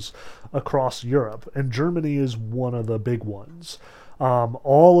 revolutions across Europe, and Germany is one of the big ones.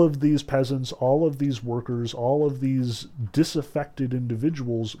 All of these peasants, all of these workers, all of these disaffected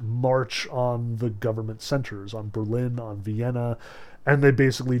individuals march on the government centers, on Berlin, on Vienna, and they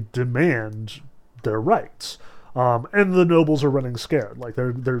basically demand their rights. And the nobles are running scared. Like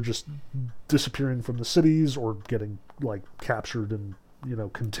they're just disappearing from the cities or getting like captured and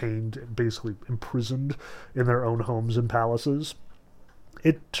contained, basically imprisoned in their own homes and palaces.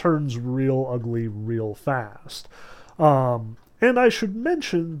 It turns real ugly real fast. And I should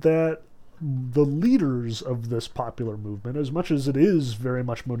mention that the leaders of this popular movement, as much as it is very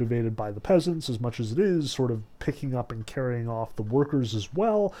much motivated by the peasants, as much as it is sort of picking up and carrying off the workers as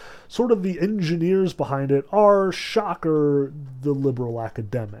well, sort of the engineers behind it are, shocker, the liberal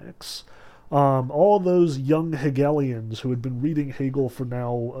academics. All those young Hegelians who had been reading Hegel for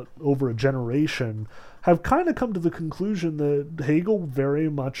now over a generation have kind of come to the conclusion that Hegel very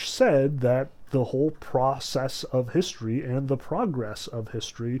much said that the whole process of history and the progress of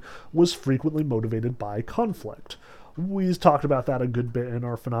history was frequently motivated by conflict. We talked about that a good bit in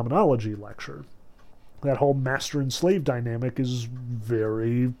our phenomenology lecture. That whole master and slave dynamic is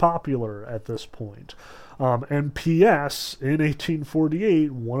very popular at this point. And P.S., in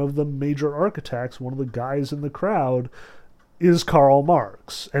 1848, one of the major architects, one of the guys in the crowd, is Karl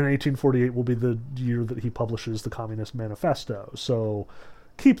Marx. And 1848 will be the year that he publishes the Communist Manifesto. So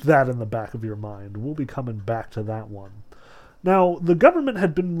keep that in the back of your mind. We'll be coming back to that one. Now, the government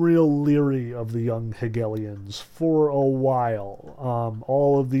had been real leery of the young Hegelians for a while.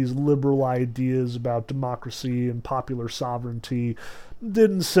 All of these liberal ideas about democracy and popular sovereignty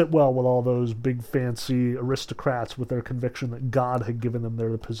didn't sit well with all those big fancy aristocrats with their conviction that God had given them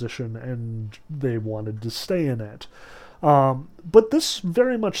their position and they wanted to stay in it. But this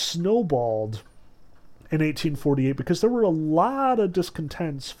very much snowballed in 1848 because there were a lot of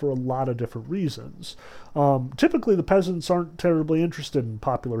discontents for a lot of different reasons. Typically, the peasants aren't terribly interested in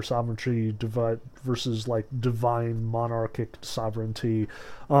popular sovereignty versus like divine monarchic sovereignty,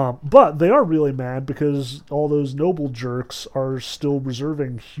 but they are really mad because all those noble jerks are still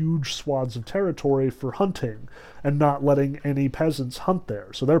reserving huge swaths of territory for hunting and not letting any peasants hunt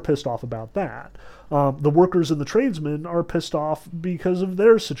there. So they're pissed off about that. The workers and the tradesmen are pissed off because of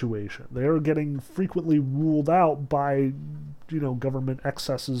their situation. They are getting frequently ruled out by, government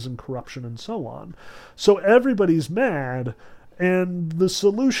excesses and corruption and so on. So everybody's mad, and the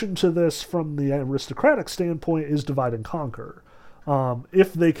solution to this from the aristocratic standpoint is divide and conquer.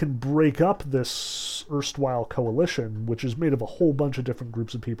 If they can break up this erstwhile coalition, which is made of a whole bunch of different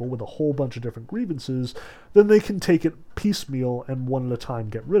groups of people with a whole bunch of different grievances, then they can take it piecemeal and one at a time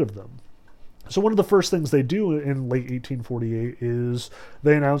get rid of them. So one of the first things they do in late 1848 is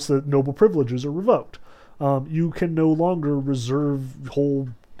they announce that noble privileges are revoked. You can no longer reserve whole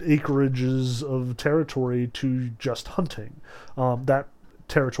acreages of territory to just hunting. That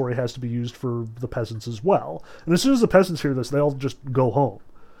territory has to be used for the peasants as well. And as soon as the peasants hear this, they all just go home.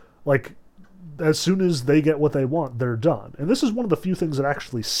 Like, as soon as they get what they want, they're done. And this is one of the few things that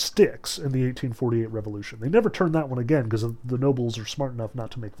actually sticks in the 1848 revolution. They never turn that one again because the nobles are smart enough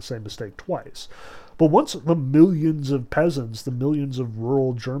not to make the same mistake twice. But once the millions of peasants, the millions of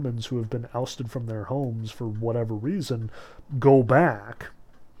rural Germans who have been ousted from their homes for whatever reason, go back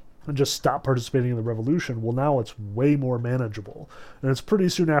and just stop participating in the revolution, well, now it's way more manageable. And it's pretty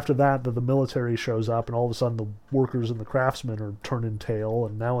soon after that that the military shows up, and all of a sudden the workers and the craftsmen are turning tail,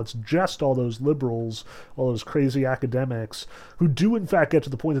 and now it's just all those liberals, all those crazy academics, who do in fact get to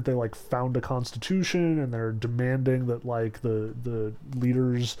the point that they, found a constitution, and they're demanding that, the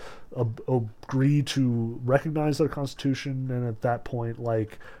leaders agree to recognize their constitution, and at that point,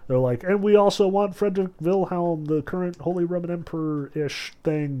 they're like, and we also want Frederick Wilhelm, the current Holy Roman Emperor-ish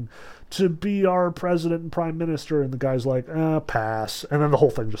thing, to be our president and prime minister, and the guy's like, pass, and then the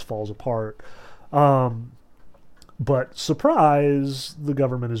whole thing just falls apart. But surprise, the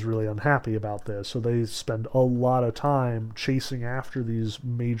government is really unhappy about this, so they spend a lot of time chasing after these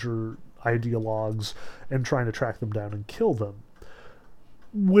major ideologues and trying to track them down and kill them.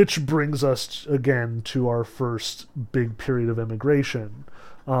 Which brings us, again, to our first big period of immigration.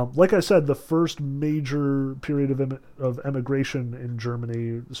 Like I said, the first major period of emigration in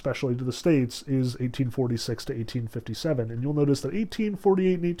Germany, especially to the States, is 1846 to 1857. And you'll notice that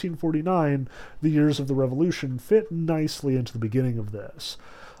 1848 and 1849, the years of the Revolution, fit nicely into the beginning of this.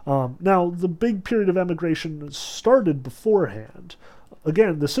 Now, the big period of emigration started beforehand.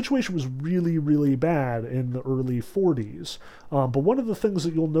 Again, the situation was really, really bad in the early 40s. But one of the things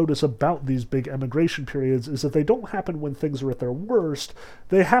that you'll notice about these big emigration periods is that they don't happen when things are at their worst.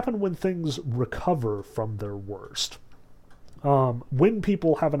 They happen when things recover from their worst. When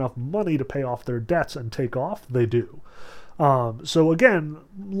people have enough money to pay off their debts and take off, they do. So again,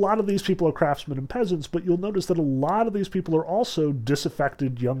 a lot of these people are craftsmen and peasants, but you'll notice that a lot of these people are also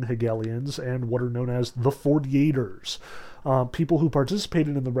disaffected young Hegelians and what are known as the 48ers. People who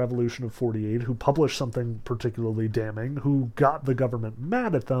participated in the Revolution of 48, who published something particularly damning, who got the government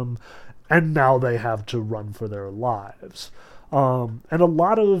mad at them, and now they have to run for their lives. And a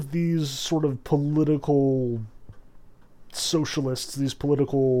lot of these sort of political socialists, these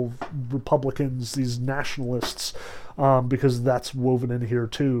political Republicans, these nationalists, because that's woven in here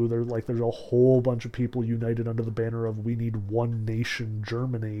too. There's a whole bunch of people united under the banner of we need one nation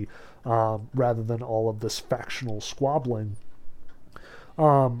Germany, rather than all of this factional squabbling.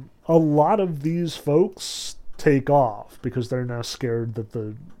 A lot of these folks take off because they're now scared that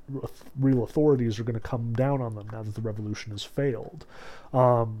the real authorities are going to come down on them now that the revolution has failed.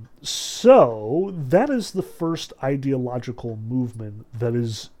 So that is the first ideological movement that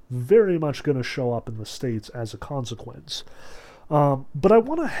is very much going to show up in the States as a consequence. But I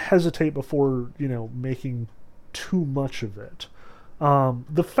want to hesitate before, making too much of it.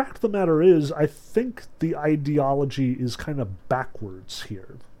 The fact of the matter is, I think the ideology is kind of backwards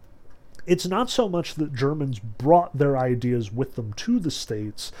here. It's not so much that Germans brought their ideas with them to the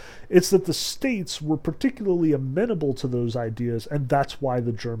States, it's that the States were particularly amenable to those ideas, and that's why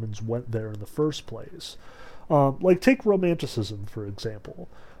the Germans went there in the first place. Take Romanticism, for example.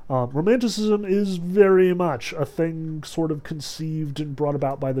 Romanticism is very much a thing sort of conceived and brought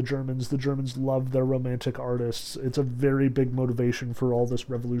about by the Germans. The Germans love their romantic artists. It's a very big motivation for all this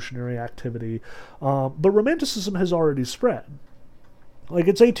revolutionary activity. But Romanticism has already spread. Like,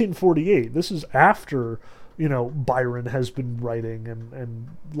 it's 1848. This is after, Byron has been writing and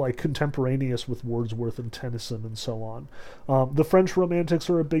like contemporaneous with Wordsworth and Tennyson and so on. The French Romantics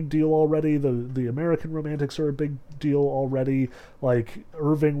are a big deal already. The American Romantics are a big deal already. Like,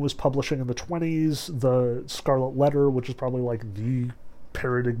 Irving was publishing in the 20s. The Scarlet Letter, which is probably like the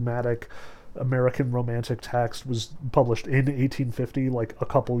paradigmatic American Romantic text, was published in 1850, like a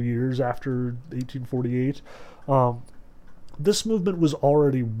couple years after 1848. This movement was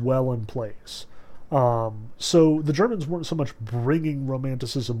already well in place. So the Germans weren't so much bringing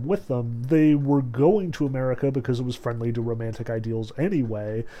Romanticism with them. They were going to America because it was friendly to Romantic ideals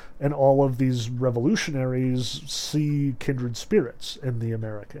anyway, and all of these revolutionaries see kindred spirits in the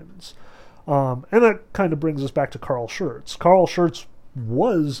Americans. And that kind of brings us back to Carl Schurz. Carl Schurz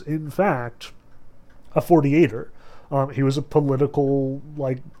was, in fact, a 48er. He was a political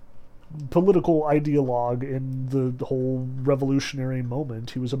ideologue in the whole revolutionary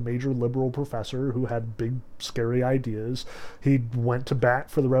moment. He was a major liberal professor who had big, scary ideas. He went to bat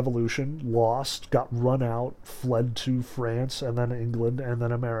for the revolution, lost, got run out, fled to France and then England and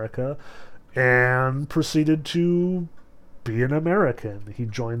then America, and proceeded to be an American. He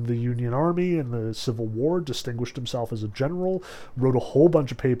joined the Union Army in the Civil War, distinguished himself as a general, wrote a whole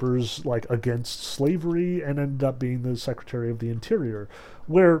bunch of papers like against slavery, and ended up being the Secretary of the Interior,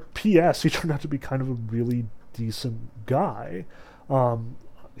 where, P.S., he turned out to be kind of a really decent guy.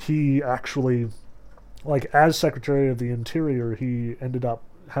 He actually, like, as Secretary of the Interior, he ended up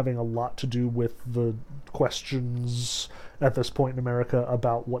having a lot to do with the questions at this point in America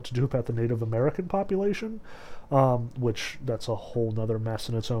about what to do about the Native American population, which that's a whole nother mess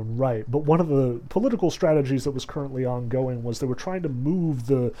in its own right. But one of the political strategies that was currently ongoing was they were trying to move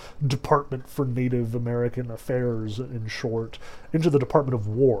the Department for Native American Affairs, in short, into the Department of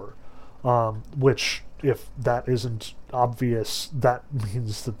War, which, if that isn't obvious, that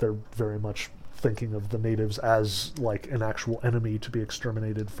means that they're very much thinking of the natives as like an actual enemy to be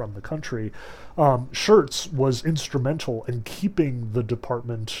exterminated from the country. Schurz was instrumental in keeping the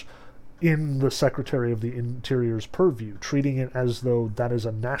department in the Secretary of the Interior's purview, treating it as though that is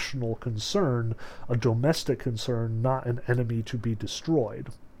a national concern, a domestic concern, not an enemy to be destroyed.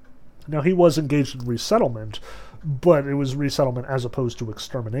 Now, he was engaged in resettlement, but it was resettlement as opposed to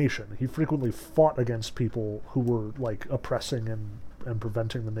extermination. He frequently fought against people who were like oppressing and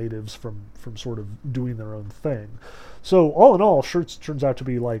preventing the natives from sort of doing their own thing. So all in all, Schurz turns out to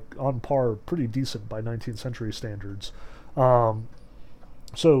be like on par, pretty decent by 19th century standards.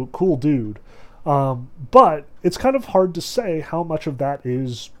 So cool dude. But it's kind of hard to say how much of that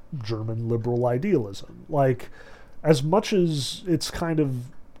is German liberal idealism. Like, as much as it's kind of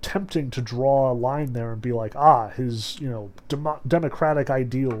tempting to draw a line there and be like, his, democratic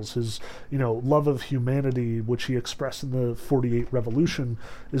ideals, his, love of humanity, which he expressed in the 48 Revolution,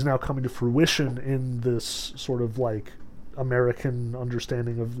 is now coming to fruition in this sort of like American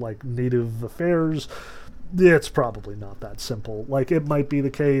understanding of like native affairs. It's probably not that simple. Like, it might be the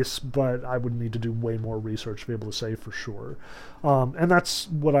case, but I would need to do way more research to be able to say for sure. And that's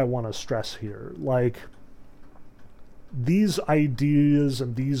what I want to stress here. Like, these ideas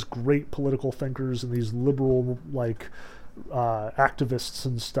and these great political thinkers and these liberal, like, activists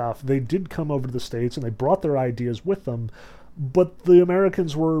and stuff, they did come over to the States and they brought their ideas with them, but the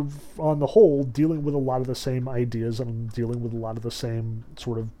Americans were, on the whole, dealing with a lot of the same ideas and dealing with a lot of the same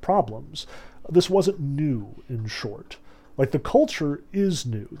sort of problems. This wasn't new, in short. Like, the culture is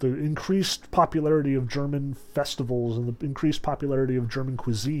new. The increased popularity of German festivals and the increased popularity of German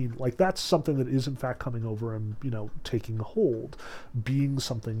cuisine, like, that's something that is in fact coming over and, taking hold, being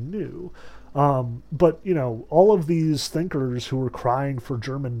something new. But, all of these thinkers who were crying for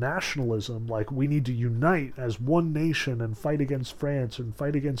German nationalism, like, we need to unite as one nation and fight against France and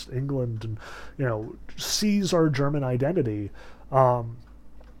fight against England and, seize our German identity,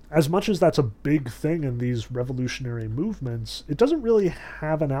 as much as that's a big thing in these revolutionary movements, it doesn't really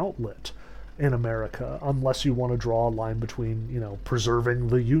have an outlet in America unless you want to draw a line between, preserving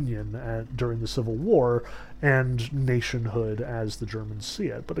the Union during the Civil War and nationhood as the Germans see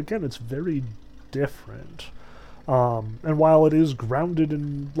it. But again, it's very different. And while it is grounded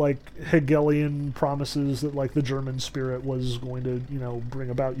in, like, Hegelian promises that, like, the German spirit was going to, bring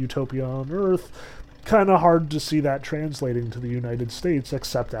about utopia on Earth, kind of hard to see that translating to the United States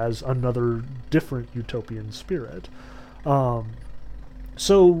except as another different utopian spirit.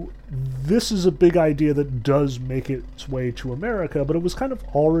 So this is a big idea that does make its way to America, but it was kind of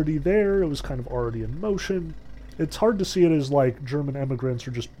already there, it was kind of already in motion. It's hard to see it as like German immigrants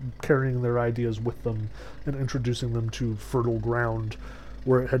are just carrying their ideas with them and introducing them to fertile ground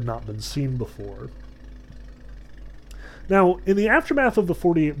where it had not been seen before. Now, in the aftermath of the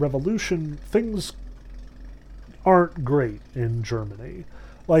 48 Revolution, things aren't great in Germany.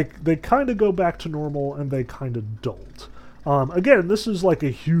 Like, they kind of go back to normal and they kind of don't. Again, this is like a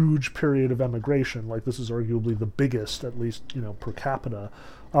huge period of emigration. Like, this is arguably the biggest, at least, per capita.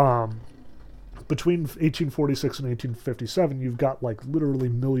 Between 1846 and 1857, you've got, like, literally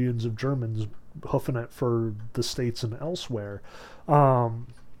millions of Germans hoofing it for the States and elsewhere.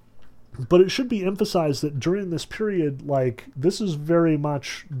 But it should be emphasized that during this period, like, this is very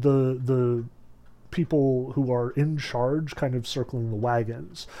much the people who are in charge kind of circling the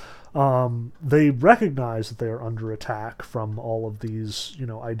wagons. They recognize that they are under attack from all of these,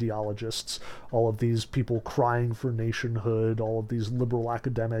 ideologists, all of these people crying for nationhood, all of these liberal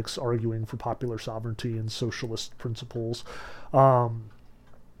academics arguing for popular sovereignty and socialist principles. And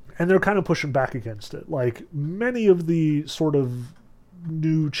they're kind of pushing back against it. Like, many of the sort of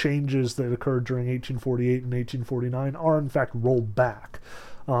new changes that occurred during 1848 and 1849 are in fact rolled back.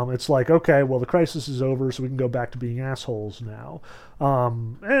 It's like, okay, well, the crisis is over, so we can go back to being assholes now.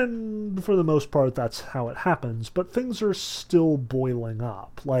 And for the most part, that's how it happens. But things are still boiling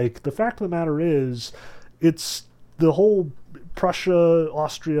up. Like, the fact of the matter is, it's the whole Prussia,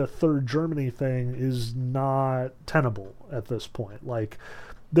 Austria, Third Germany thing is not tenable at this point. Like,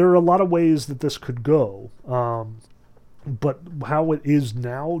 there are a lot of ways that this could go. But how it is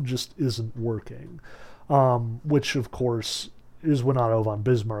now just isn't working. Which, of course, is when Otto von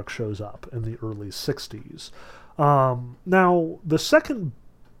Bismarck shows up in the early 60s. Now, the second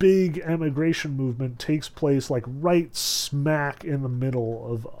big emigration movement takes place like right smack in the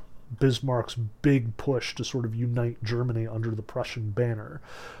middle of Bismarck's big push to sort of unite Germany under the Prussian banner,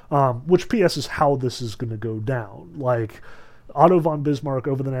 which, P.S., is how this is going to go down. Like, Otto von Bismarck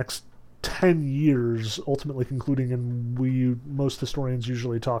over the next 10 years, ultimately concluding in, most historians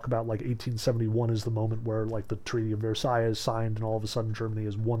usually talk about like 1871 is the moment where like the Treaty of Versailles is signed and all of a sudden Germany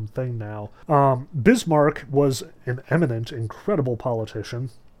is one thing now. Bismarck was an eminent, incredible politician.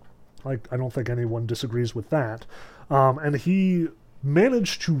 Like, I don't think anyone disagrees with that. And he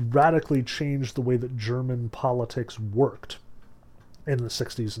managed to radically change the way that German politics worked in the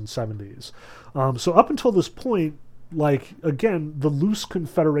 60s and 70s. So up until this point, like, again, the loose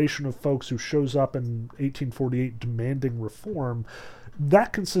confederation of folks who shows up in 1848 demanding reform,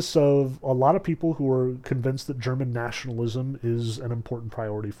 that consists of a lot of people who are convinced that German nationalism is an important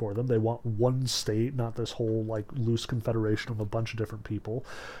priority for them. They want one state, not this whole, like, loose confederation of a bunch of different people.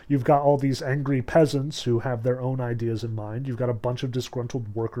 You've got all these angry peasants who have their own ideas in mind. You've got a bunch of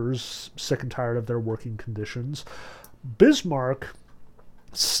disgruntled workers sick and tired of their working conditions. Bismarck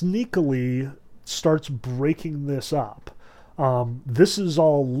sneakily starts breaking this up. This is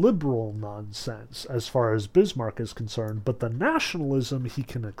all liberal nonsense as far as Bismarck is concerned, but the nationalism he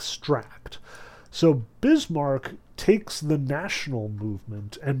can extract. So Bismarck takes the national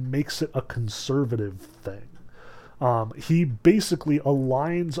movement and makes it a conservative thing. He basically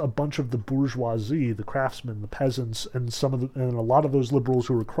aligns a bunch of the bourgeoisie, the craftsmen, the peasants, and and a lot of those liberals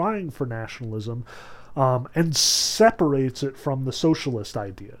who are crying for nationalism, and separates it from the socialist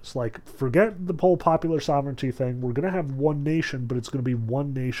ideas. Like, forget the whole popular sovereignty thing. We're going to have one nation, but it's going to be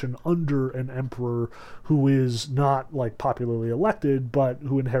one nation under an emperor who is not, like, popularly elected, but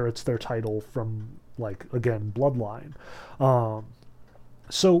who inherits their title from, like, again, bloodline.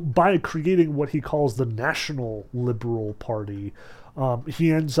 So by creating what he calls the National Liberal Party,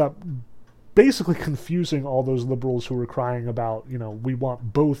 he ends up basically confusing all those liberals who were crying about, we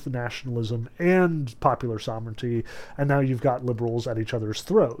want both nationalism and popular sovereignty, and now you've got liberals at each other's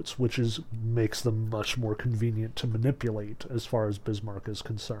throats, which makes them much more convenient to manipulate as far as Bismarck is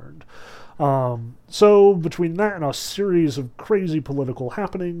concerned. So between that and a series of crazy political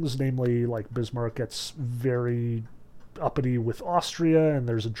happenings, namely, like, Bismarck gets very uppity with Austria, and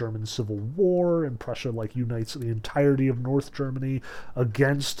there's a German civil war, and Prussia, like, unites the entirety of North Germany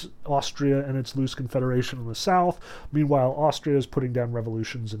against Austria and its loose confederation in the south. Meanwhile, Austria is putting down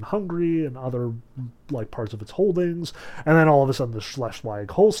revolutions in Hungary and other, like, parts of its holdings, and then all of a sudden the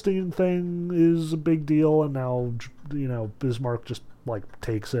Schleswig-Holstein thing is a big deal, and now, Bismarck just, like,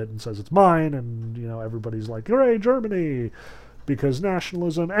 takes it and says it's mine, and, everybody's like, hooray, Germany, because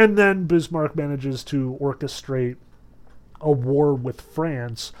nationalism. And then Bismarck manages to orchestrate a war with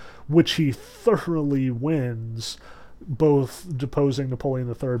France, which he thoroughly wins, both deposing Napoleon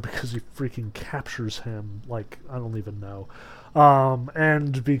III because he freaking captures him, like, I don't even know,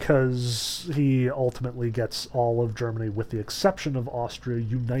 and because he ultimately gets all of Germany, with the exception of Austria,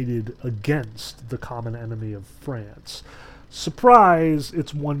 united against the common enemy of France. Surprise,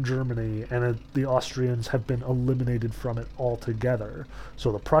 it's one Germany, and the Austrians have been eliminated from it altogether.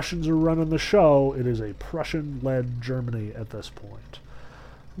 So the Prussians are running the show. It is a Prussian-led Germany at this point.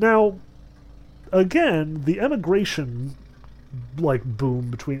 Now, again, the emigration boom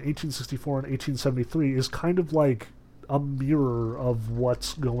between 1864 and 1873 is kind of like a mirror of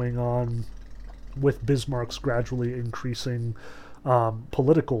what's going on with Bismarck's gradually increasing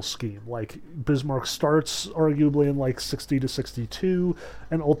political scheme. Like, Bismarck starts arguably in 60 to 62,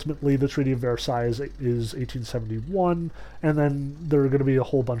 and ultimately the Treaty of Versailles is 1871, and then there are going to be a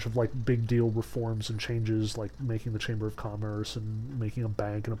whole bunch of big deal reforms and changes, like making the Chamber of Commerce and making a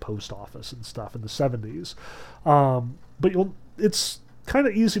bank and a post office and stuff in the 70s. But it's kind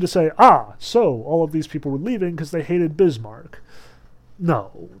of easy to say, so all of these people were leaving because they hated Bismarck.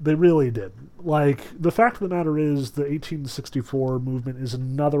 No, they really didn't. The fact of the matter is the 1864 movement is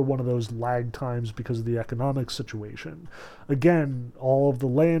another one of those lag times because of the economic situation. Again, all of the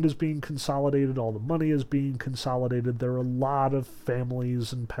land is being consolidated, all the money is being consolidated. There are a lot of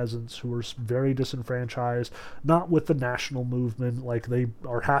families and peasants who are very disenfranchised, not with the national movement, they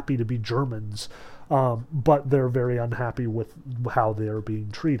are happy to be Germans, but they're very unhappy with how they are being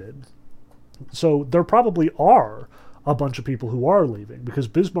treated. So there probably are a bunch of people who are leaving, because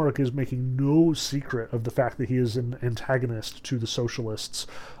Bismarck is making no secret of the fact that he is an antagonist to the socialists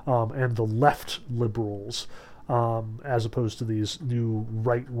and the left liberals, as opposed to these new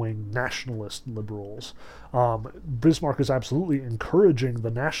right-wing nationalist liberals. Bismarck is absolutely encouraging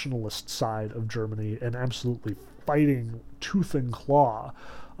the nationalist side of Germany and absolutely fighting tooth and claw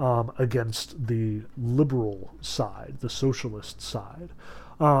against the liberal side, the socialist side.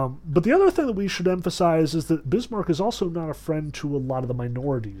 But the other thing that we should emphasize is that Bismarck is also not a friend to a lot of the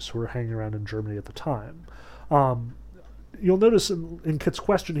minorities who are hanging around in Germany at the time. You'll notice in Kit's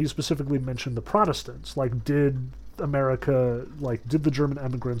question, he specifically mentioned the Protestants. Did the German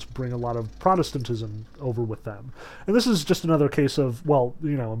immigrants bring a lot of Protestantism over with them? And this is just another case of,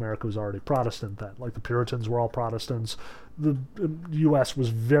 America was already Protestant then. The Puritans were all Protestants. The U.S. was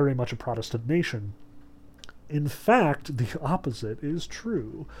very much a Protestant nation. In fact, the opposite is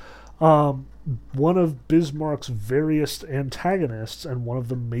true. One of Bismarck's various antagonists and one of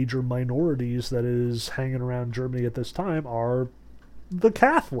the major minorities that is hanging around Germany at this time are the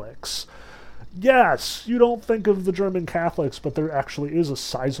Catholics. Yes, you don't think of the German Catholics, but there actually is a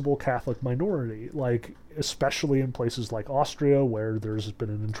sizable Catholic minority, especially in places like Austria, where there's been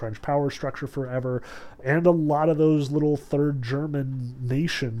an entrenched power structure forever, and a lot of those little third German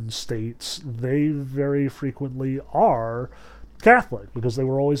nation states, they very frequently are Catholic, because they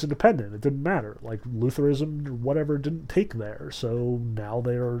were always independent. It didn't matter. Lutheranism or whatever didn't take there, so now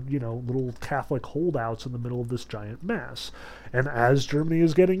they are, little Catholic holdouts in the middle of this giant mess. And as Germany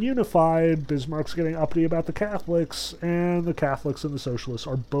is getting unified, Bismarck's getting uppity about the Catholics, and the Catholics and the socialists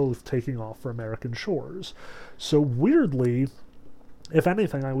are both taking off for American shores. So weirdly, if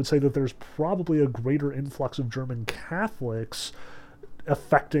anything, I would say that there's probably a greater influx of German Catholics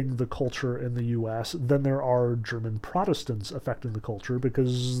affecting the culture in the U.S. than there are German Protestants affecting the culture,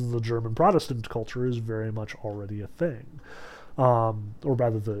 because the German Protestant culture is very much already a thing. Or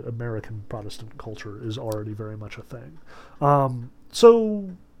rather, the American Protestant culture is already very much a thing. So,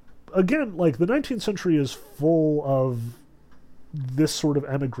 again, the 19th century is full of this sort of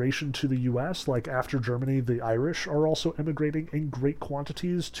emigration to the U.S. After Germany, the Irish are also emigrating in great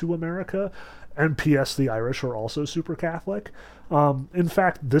quantities to America, and P.S. the Irish are also super Catholic. In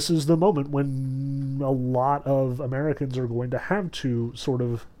fact, this is the moment when a lot of Americans are going to have to sort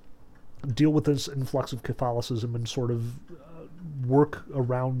of deal with this influx of Catholicism and sort of work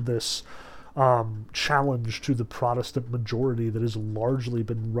around this challenge to the Protestant majority that has largely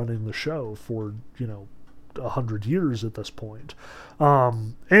been running the show for, 100 years at this point.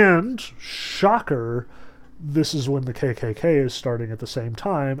 And, shocker, this is when the KKK is starting at the same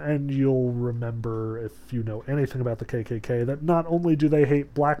time, and you'll remember, if you know anything about the KKK, that not only do they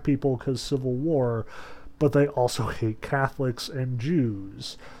hate black people because Civil War, but they also hate Catholics and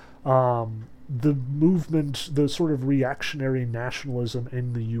Jews. The movement, the sort of reactionary nationalism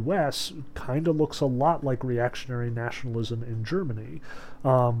in the U.S. kind of looks a lot like reactionary nationalism in Germany.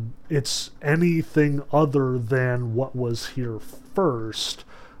 It's anything other than what was here first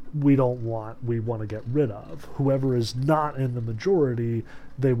we want to get rid of. Whoever is not in the majority,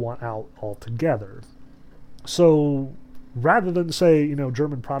 they want out altogether. So rather than say,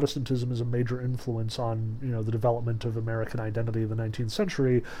 German Protestantism is a major influence on, the development of American identity in the 19th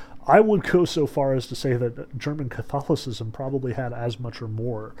century, I would go so far as to say that German Catholicism probably had as much or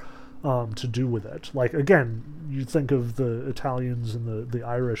more to do with it. Like, again, you think of the Italians and the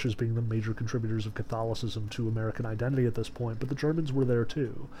Irish as being the major contributors of Catholicism to American identity at this point, but the Germans were there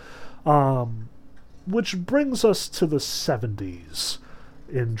too. Which brings us to the 70s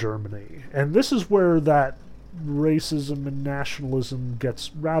in Germany. And this is where that racism and nationalism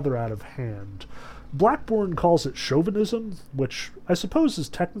gets rather out of hand. Blackburn calls it chauvinism, which I suppose is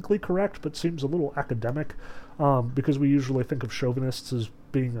technically correct, but seems a little academic, because we usually think of chauvinists as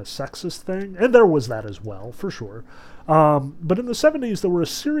being a sexist thing, and there was that as well, for sure. But in the 70s, there were a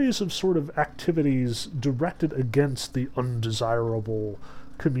series of sort of activities directed against the undesirable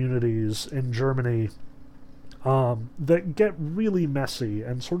communities in Germany that get really messy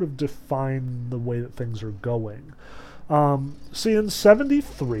and sort of define the way that things are going. See, in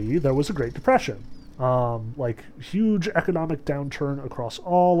 73, there was a Great Depression. Like, huge economic downturn across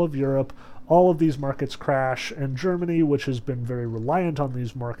all of Europe. All of these markets crash, and Germany, which has been very reliant on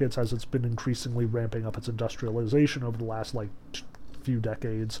these markets as it's been increasingly ramping up its industrialization over the last, few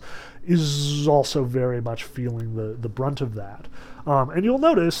decades, is also very much feeling the brunt of that. And you'll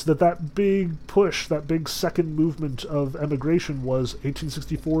notice that big push, that big second movement of emigration was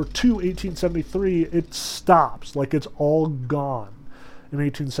 1864 to 1873. It stops. Like, it's all gone in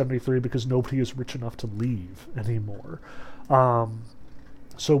 1873 because nobody is rich enough to leave anymore.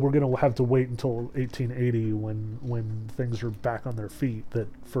 So we're going to have to wait until 1880 when things are back on their feet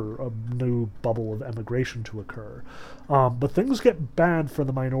for a new bubble of emigration to occur. But things get bad for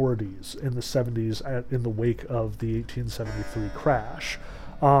the minorities in the 70s in the wake of the 1873 crash.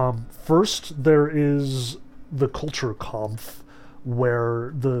 First, there is the Kulturkampf,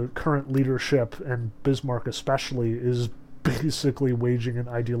 where the current leadership, and Bismarck especially, is basically waging an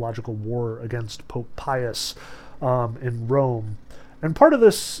ideological war against Pope Pius in Rome. And part of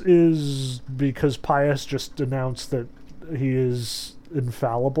this is because Pius just announced that he is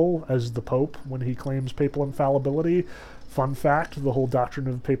infallible as the Pope when he claims papal infallibility. Fun fact, the whole doctrine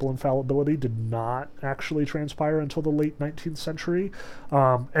of papal infallibility did not actually transpire until the late 19th century,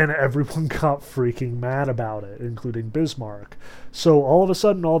 and everyone got freaking mad about it, including Bismarck. So all of a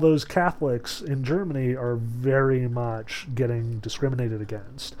sudden, all those Catholics in Germany are very much getting discriminated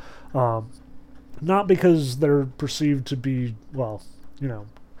against. Not because they're perceived to be,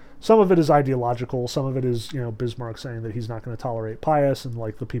 some of it is ideological, some of it is, Bismarck saying that he's not going to tolerate Pius, and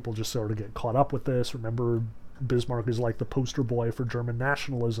the people just sort of get caught up with this. Remember, Bismarck is like the poster boy for German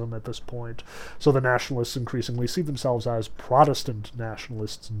nationalism at this point. So the nationalists increasingly see themselves as Protestant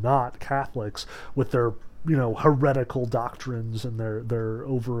nationalists, not Catholics, with their heretical doctrines and their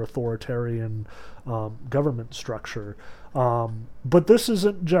over-authoritarian government structure. But this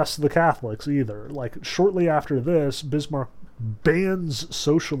isn't just the Catholics either. Shortly after this, Bismarck bans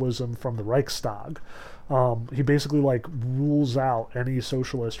socialism from the Reichstag. He basically rules out any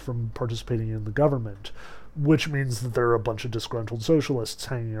socialist from participating in the government, which means that there are a bunch of disgruntled socialists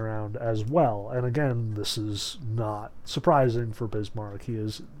hanging around as well. And again, this is not surprising for Bismarck. He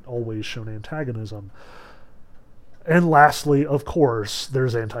has always shown antagonism. And lastly, of course,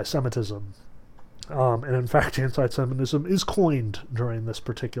 there's anti-Semitism. And in fact, anti-Semitism is coined during this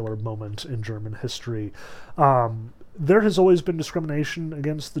particular moment in German history. There has always been discrimination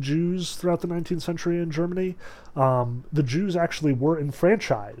against the Jews throughout the 19th century in Germany. The Jews actually were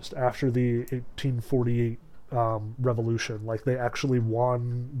enfranchised after the 1848 revolution. They actually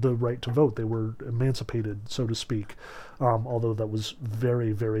won the right to vote. They were emancipated, so to speak, although that was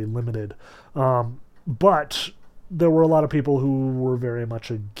very, very limited. But there were a lot of people who were very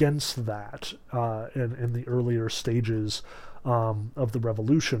much against that in the earlier stages of the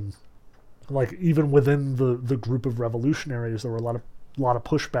revolution. Even within the group of revolutionaries, there were a lot of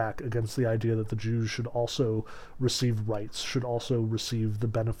pushback against the idea that the Jews should also receive rights, should also receive the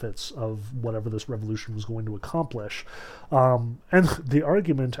benefits of whatever this revolution was going to accomplish. And the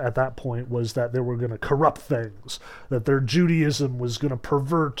argument at that point was that they were going to corrupt things, that their Judaism was going to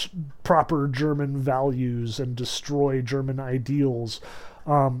pervert proper German values and destroy German ideals.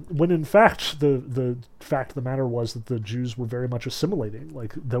 When in fact, the fact of the matter was that the Jews were very much assimilating.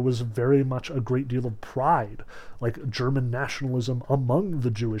 There was very much a great deal of pride, German nationalism among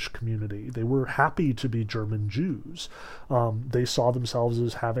the Jewish community. They were happy to be German Jews. They saw themselves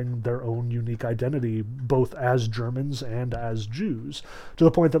as having their own unique identity, both as Germans and as Jews, to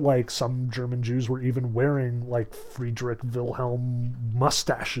the point that some German Jews were even wearing Friedrich Wilhelm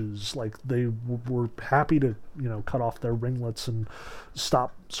mustaches. They were happy to cut off their ringlets and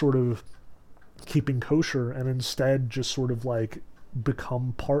stop sort of keeping kosher, and instead just sort of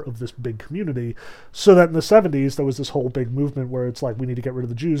become part of this big community. So that in the 70s there was this whole big movement where it's we need to get rid of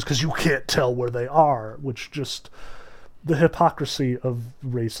the Jews because you can't tell where they are, which just the hypocrisy of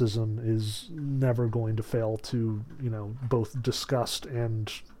racism is never going to fail to, both disgust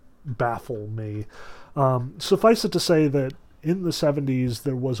and baffle me. Suffice it to say that in the 70s,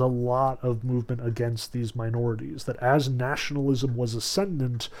 there was a lot of movement against these minorities, that as nationalism was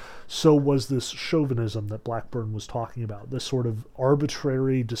ascendant, so was this chauvinism that Blackburn was talking about, this sort of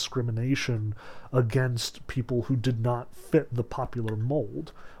arbitrary discrimination against people who did not fit the popular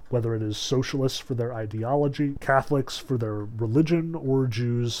mold, whether it is socialists for their ideology, Catholics for their religion, or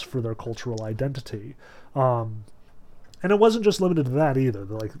Jews for their cultural identity. And it wasn't just limited to that either.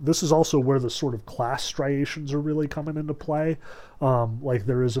 This is also where the sort of class striations are really coming into play.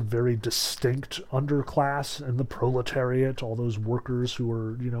 There is a very distinct underclass and the proletariat, all those workers who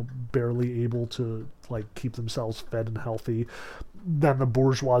are, barely able to keep themselves fed and healthy. Then the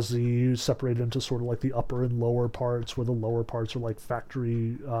bourgeoisie separated into sort of the upper and lower parts, where the lower parts are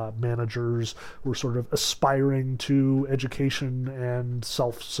factory managers who are sort of aspiring to education and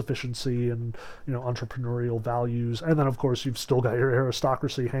self-sufficiency and entrepreneurial values. And then of course you've still got your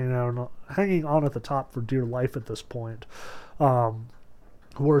aristocracy hanging on at the top for dear life at this point,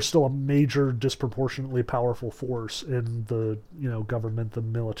 who are still a major, disproportionately powerful force in the government, the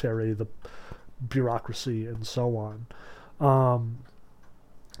military, the bureaucracy, and so on.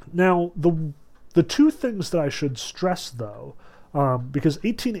 Now, the two things that I should stress, though, because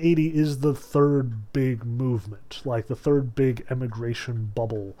 1880 is the third big movement, the third big emigration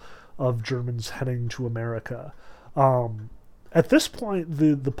bubble of Germans heading to America. At this point,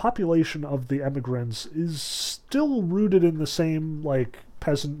 the population of the emigrants is still rooted in the same,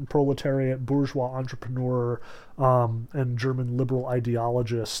 peasant, proletariat, bourgeois entrepreneur, and German liberal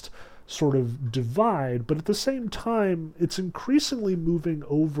ideologist sort of divide, but at the same time, it's increasingly moving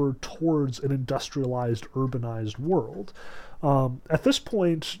over towards an industrialized, urbanized world. At this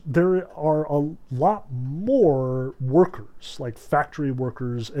point, there are a lot more workers, like factory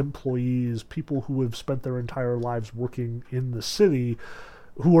workers, employees, people who have spent their entire lives working in the city,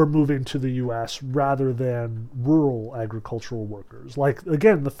 who are moving to the U.S. rather than rural agricultural workers.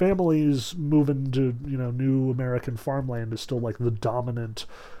 Again, the families moving to, new American farmland is still the dominant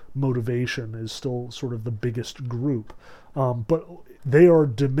motivation, is still sort of the biggest group. But they are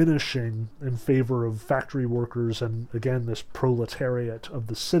diminishing in favor of factory workers and, again, this proletariat of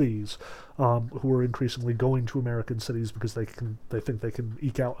the cities, who are increasingly going to American cities because they think they can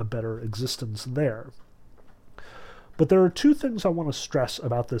eke out a better existence there. But there are two things I want to stress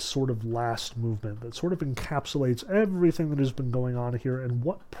about this sort of last movement that sort of encapsulates everything that has been going on here and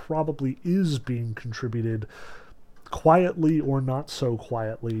what probably is being contributed quietly or not so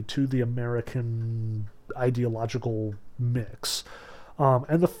quietly to the American ideological mix.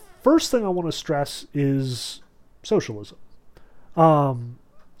 And the first thing I want to stress is socialism.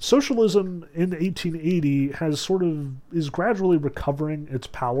 Socialism in 1880 is gradually recovering its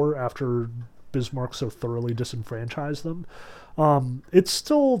power after Bismarck so thoroughly disenfranchised them. It's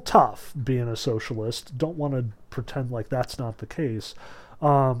still tough being a socialist. Don't want to pretend like that's not the case.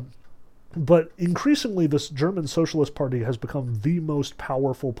 But increasingly, this German Socialist Party has become the most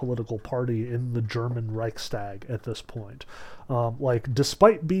powerful political party in the German Reichstag at this point.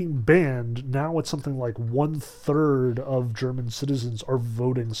 Despite being banned, now it's something like 1/3 of German citizens are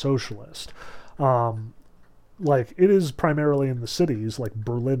voting socialist. It is primarily in the cities, like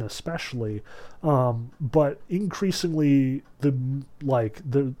Berlin especially, but increasingly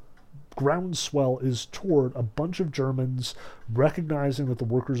the groundswell is toward a bunch of Germans recognizing that the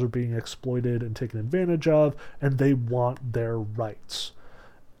workers are being exploited and taken advantage of, and they want their rights.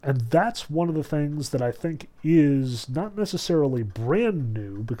 And that's one of the things that I think is not necessarily brand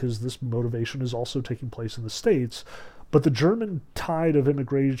new, because this motivation is also taking place in the States, but the German tide of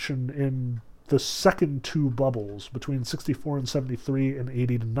immigration in the second two bubbles, between 64 and 73 and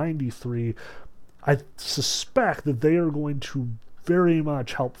 80 to 93, I suspect that they are going to very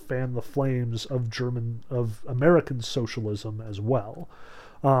much help fan the flames of American socialism as well.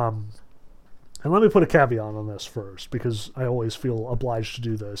 And let me put a caveat on this first, because I always feel obliged to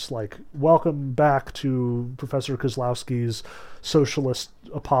do this. Welcome back to Professor Kozlowski's Socialist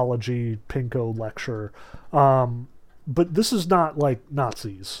Apology Pinko lecture. But this is not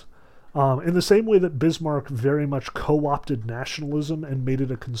Nazis. In the same way that Bismarck very much co-opted nationalism and made it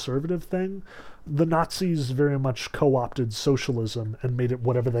a conservative thing, the Nazis very much co-opted socialism and made it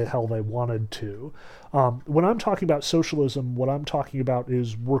whatever the hell they wanted to. When I'm talking about socialism, what I'm talking about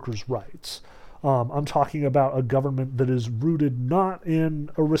is workers' rights. I'm talking about a government that is rooted not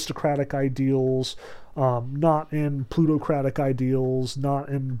in aristocratic ideals, not in plutocratic ideals, not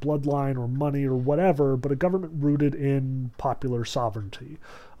in bloodline or money or whatever, but a government rooted in popular sovereignty.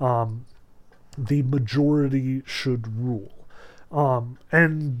 the majority should rule.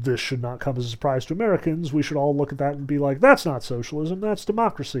 And this should not come as a surprise to Americans. We should all look at that and be like, that's not socialism, that's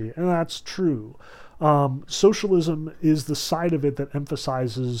democracy. And that's true. Socialism is the side of it that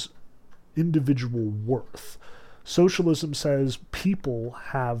emphasizes individual worth. Socialism says people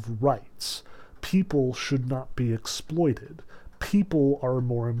have rights. People should not be exploited. People are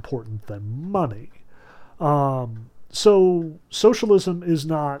more important than money. So socialism is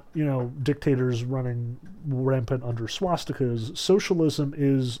not, dictators running rampant under swastikas. Socialism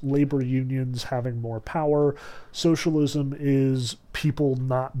is labor unions having more power. Socialism is people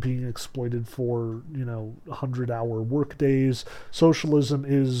not being exploited for, 100-hour work days. Socialism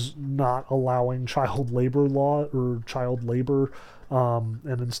is not allowing child labor law or child labor,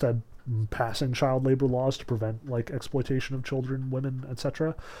 and instead passing child labor laws to prevent exploitation of children, women,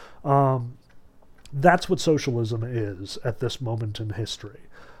 etc. That's what socialism is at this moment in history.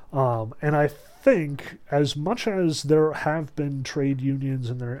 And I think as much as there have been trade unions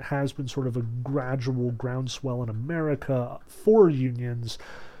and there has been sort of a gradual groundswell in America for unions,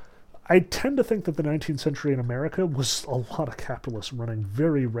 I tend to think that the 19th century in America was a lot of capitalists running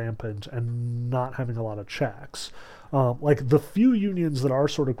very rampant and not having a lot of checks. The few unions that are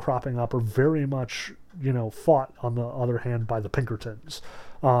sort of cropping up are very much, fought, on the other hand, by the Pinkertons,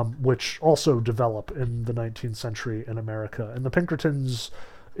 which also develop in the 19th century in America. And the Pinkertons,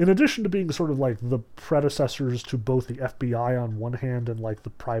 in addition to being sort of the predecessors to both the FBI on one hand and the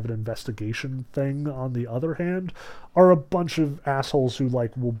private investigation thing on the other hand, are a bunch of assholes who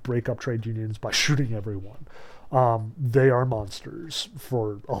will break up trade unions by shooting everyone. They are monsters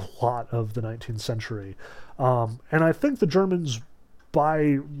for a lot of the 19th century. And I think the Germans,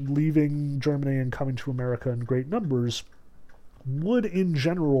 by leaving Germany and coming to America in great numbers, would in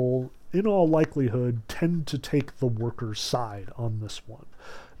general, in all likelihood, tend to take the workers' side on this one.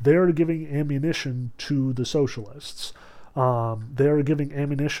 They are giving ammunition to the socialists. They are giving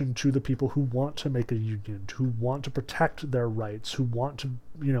ammunition to the people who want to make a union, who want to protect their rights, who want to,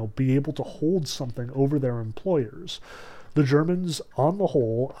 be able to hold something over their employers. The Germans, on the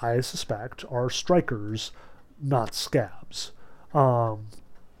whole, I suspect, are strikers, not scabs.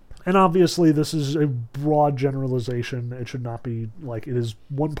 And obviously this is a broad generalization. It should not be it is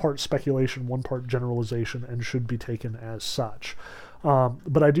one part speculation, one part generalization, and should be taken as such.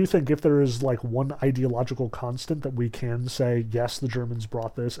 But I do think if there is one ideological constant that we can say, yes, the Germans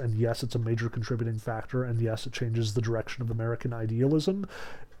brought this, and yes, it's a major contributing factor, and yes, it changes the direction of American idealism,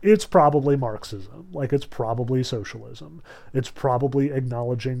 it's probably Marxism. It's probably socialism. It's probably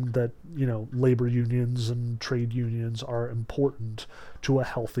acknowledging that, labor unions and trade unions are important to a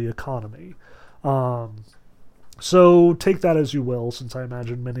healthy economy. So take that as you will, since I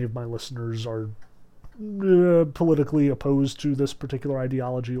imagine many of my listeners are politically opposed to this particular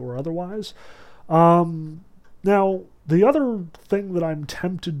ideology or otherwise. Now, the other thing that I'm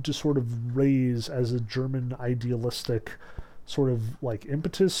tempted to sort of raise as a German idealistic sort of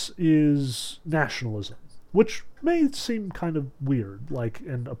impetus is nationalism, which may seem kind of weird,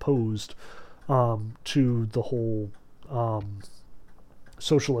 and opposed to the whole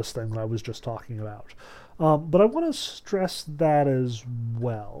socialist thing that I was just talking about. But I want to stress that as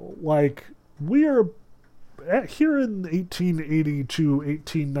well. We are here in 1880 to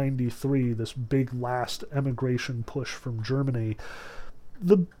 1893, this big last emigration push from Germany.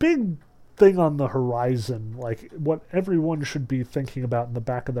 The big thing on the horizon, what everyone should be thinking about in the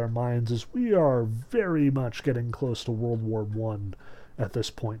back of their minds, is we are very much getting close to World War I at this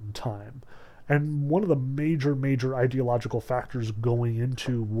point in time. And one of the major ideological factors going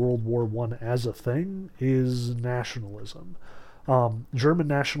into World War I as a thing is nationalism. German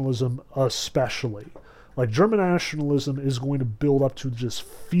nationalism especially. German nationalism is going to build up to just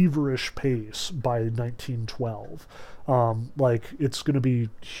feverish pace by 1912. It's going to be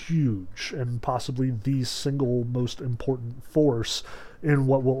huge and possibly the single most important force in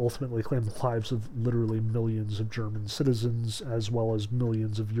what will ultimately claim the lives of literally millions of German citizens as well as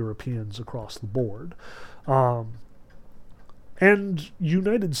millions of Europeans across the board. And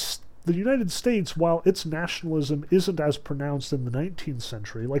the United States, while its nationalism isn't as pronounced in the 19th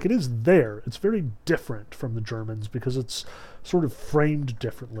century, it is there. It's very different from the Germans because it's sort of framed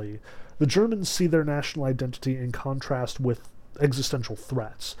differently. The Germans see their national identity in contrast with existential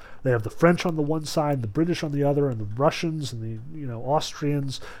threats. They have the French on the one side, the British on the other, and the Russians and the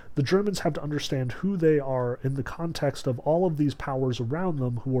Austrians. The Germans have to understand who they are in the context of all of these powers around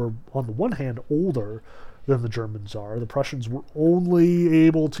them who are, on the one hand, older than the Germans are. The Prussians were only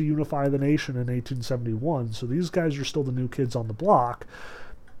able to unify the nation in 1871, so these guys are still the new kids on the block.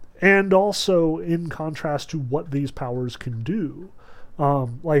 And also in contrast to what these powers can do.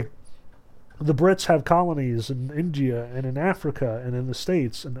 The Brits have colonies in India and in Africa and in the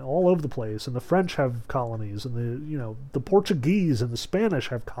States and all over the place, and the French have colonies, and the Portuguese and the Spanish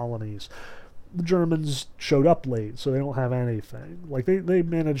have colonies. The Germans showed up late, so they don't have anything. Like, they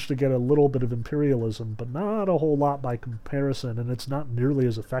managed to get a little bit of imperialism, but not a whole lot by comparison, and it's not nearly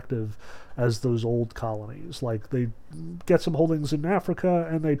as effective as those old colonies. Like, they get some holdings in Africa,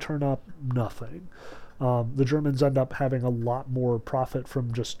 and they turn up nothing. The Germans end up having a lot more profit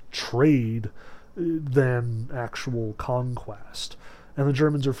from just trade than actual conquest. And the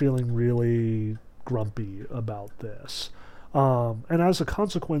Germans are feeling really grumpy about this. And as a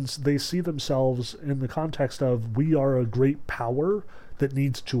consequence, they see themselves in the context of, we are a great power that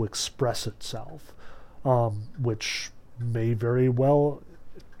needs to express itself, which may very well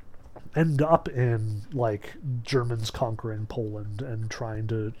end up in, like, Germans conquering Poland and trying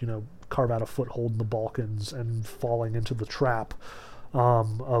to, carve out a foothold in the Balkans and falling into the trap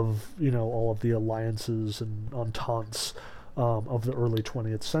of, all of the alliances and ententes of the early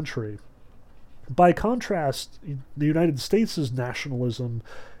 20th century. By contrast, the United States' nationalism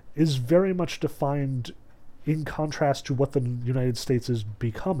is very much defined in contrast to what the United States is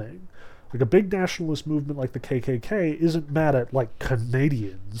becoming. Like, a big nationalist movement like the KKK isn't mad at, like,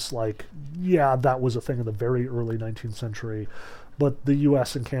 Canadians. Like, yeah, that was a thing in the very early 19th century, but the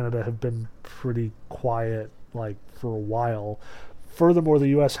US and Canada have been pretty quiet, like, for a while. Furthermore, the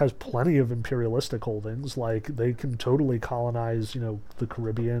U.S. has plenty of imperialistic holdings. Like, they can totally colonize, the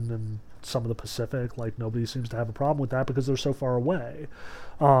Caribbean and some of the Pacific. Like, nobody seems to have a problem with that because they're so far away.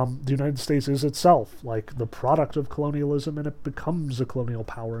 The United States is itself, like, the product of colonialism, and it becomes a colonial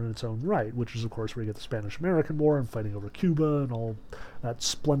power in its own right, which is, of course, where you get the Spanish-American War and fighting over Cuba and all that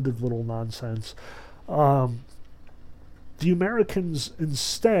splendid little nonsense. The Americans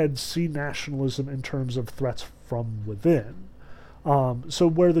instead see nationalism in terms of threats from within. So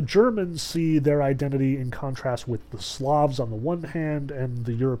where the Germans see their identity in contrast with the Slavs on the one hand and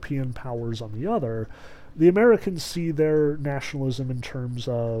the European powers on the other, the Americans see their nationalism in terms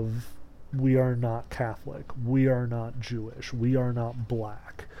of, we are not Catholic, we are not Jewish, we are not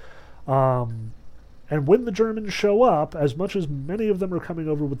black. And when the Germans show up, as much as many of them are coming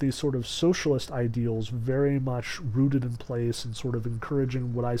over with these sort of socialist ideals very much rooted in place and sort of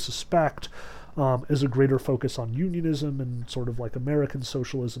encouraging what I suspect is a greater focus on unionism and sort of like American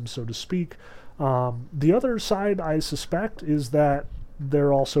socialism, so to speak. The other side, I suspect, is that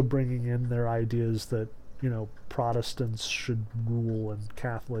they're also bringing in their ideas that, Protestants should rule and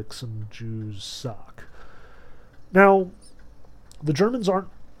Catholics and Jews suck. Now, the Germans aren't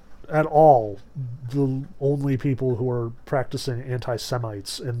at all the only people who are practicing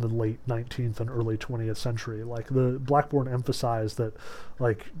anti-Semites in the late 19th and early 20th century. Like, the Blackburn emphasized that,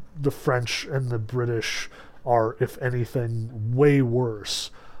 like, the French and the British are, if anything, way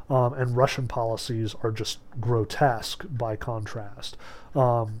worse, and Russian policies are just grotesque by contrast.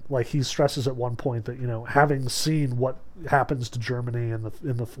 Like, he stresses at one point that, having seen what happens to Germany in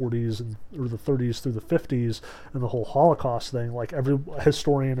the 40s or the 30s through the 50s and the whole Holocaust thing, like, every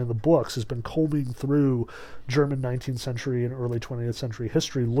historian in the books has been combing through German 19th century and early 20th century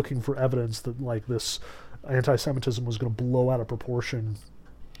history looking for evidence that, like, this anti-Semitism was going to blow out of proportion.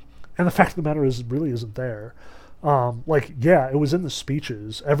 And the fact of the matter is, it really isn't there. It was in the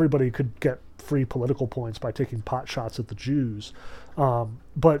speeches. Everybody could get free political points by taking pot shots at the Jews.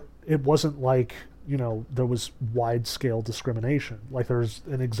 But it wasn't like, there was wide-scale discrimination. Like, there's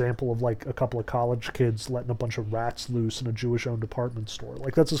an example of, like, a couple of college kids letting a bunch of rats loose in a Jewish-owned department store.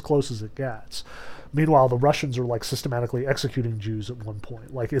 Like, that's as close as it gets. Meanwhile, the Russians are, like, systematically executing Jews at one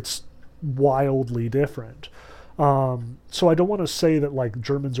point. Like, it's wildly different. So I don't want to say that, like,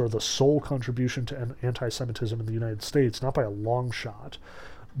 Germans are the sole contribution to anti-Semitism in the United States, not by a long shot.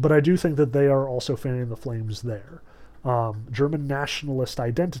 But I do think that they are also fanning the flames there. German nationalist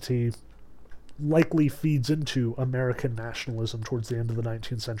identity likely feeds into American nationalism towards the end of the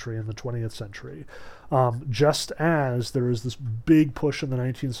 19th century and the 20th century. Just as there is this big push in the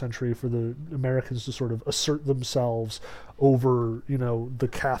 19th century for the Americans to sort of assert themselves over, the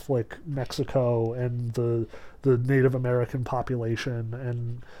Catholic Mexico and the Native American population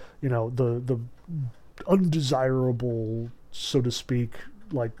and, the undesirable, so to speak,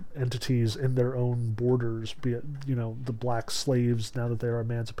 like, entities in their own borders, be it, the black slaves now that they are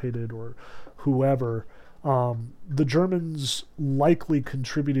emancipated or whoever. The Germans likely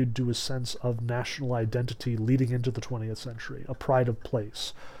contributed to a sense of national identity leading into the 20th century, a pride of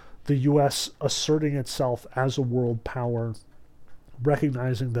place. The U.S. asserting itself as a world power,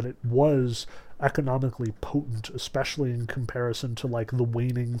 recognizing that it was economically potent, especially in comparison to, like, the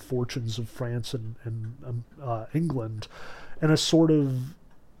waning fortunes of France and England, and a sort of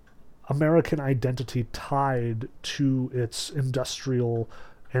American identity tied to its industrial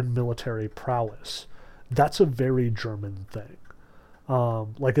and military prowess. That's a very German thing.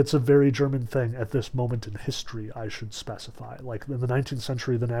 It's a very German thing at this moment in history, I should specify. Like, in the 19th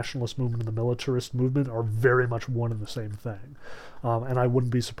century, the nationalist movement and the militarist movement are very much one and the same thing. And I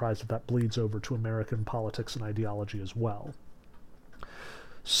wouldn't be surprised if that bleeds over to American politics and ideology as well.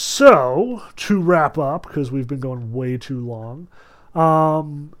 So, to wrap up, because we've been going way too long,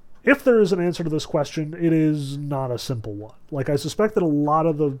 if there is an answer to this question, it is not a simple one. Like, I suspect that a lot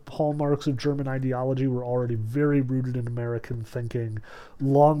of the hallmarks of German ideology were already very rooted in American thinking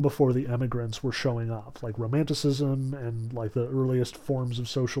long before the emigrants were showing up. Like, Romanticism and, like, the earliest forms of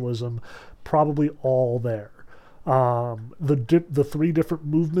socialism, probably all there. The three different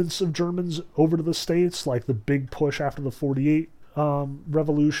movements of Germans over to the States, like the big push after the 48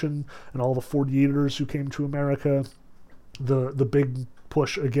 revolution and all the 48ers who came to America, the big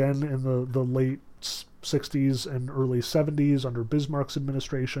push again in the late 60s and early 70s under Bismarck's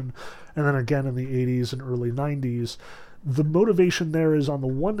administration, and then again in the 80s and early 90s. The motivation there is, on the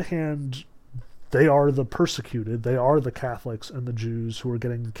one hand, they are the persecuted, they are the Catholics and the Jews who are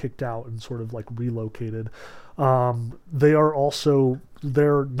getting kicked out and sort of like relocated.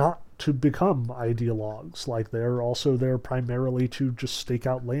 They're not to become ideologues. Like, they're also there primarily to just stake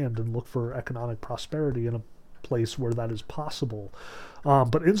out land and look for economic prosperity in a place where that is possible.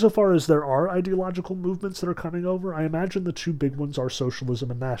 But insofar as there are ideological movements that are coming over, I imagine the two big ones are socialism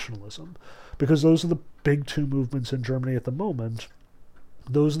and nationalism, because those are the big two movements in Germany at the moment.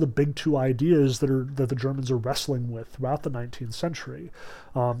 Those are the big two ideas that the Germans are wrestling with throughout the 19th century.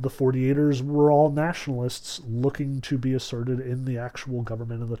 The 48ers were all nationalists looking to be asserted in the actual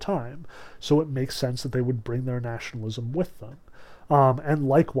government of the time, so it makes sense that they would bring their nationalism with them. And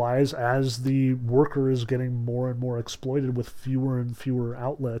likewise, as the worker is getting more and more exploited with fewer and fewer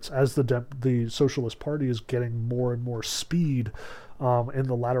outlets, as the Socialist Party is getting more and more speed in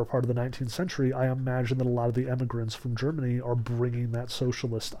the latter part of the 19th century, I imagine that a lot of the immigrants from Germany are bringing that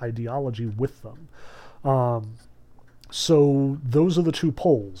socialist ideology with them. So those are the two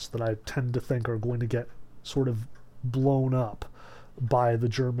poles that I tend to think are going to get sort of blown up by the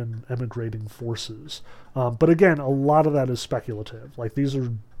German emigrating forces. But again, a lot of that is speculative. Like, these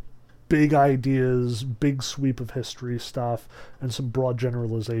are big ideas, big sweep of history stuff, and some broad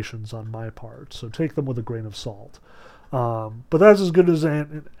generalizations on my part. So take them with a grain of salt. But that's as good as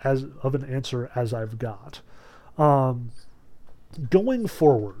of an answer as I've got. Going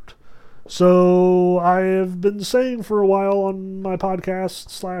forward, so I have been saying for a while on my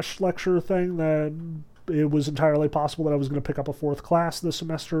podcast / lecture thing that it was entirely possible that I was going to pick up a fourth class this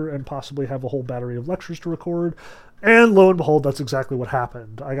semester and possibly have a whole battery of lectures to record. And lo and behold, that's exactly what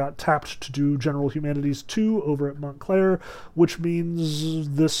happened. I got tapped to do General Humanities 2 over at Montclair, which means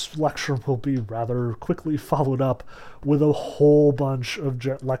this lecture will be rather quickly followed up with a whole bunch of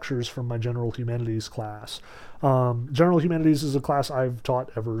lectures from my General Humanities class. General Humanities is a class I've taught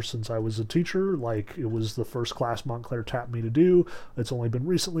ever since I was a teacher. Like, it was the first class Montclair tapped me to do. It's only been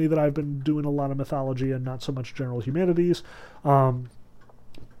recently that I've been doing a lot of mythology and not so much General Humanities.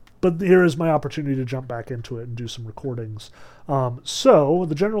 But here is my opportunity to jump back into it and do some recordings. So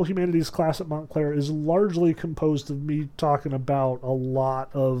the General Humanities class at Montclair is largely composed of me talking about a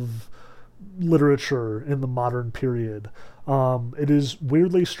lot of literature in the modern period. It is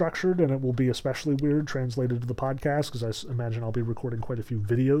weirdly structured, and it will be especially weird translated to the podcast, because I imagine I'll be recording quite a few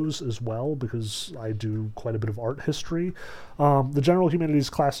videos as well, because I do quite a bit of art history. The General Humanities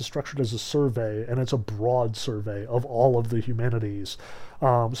class is structured as a survey, and it's a broad survey of all of the humanities.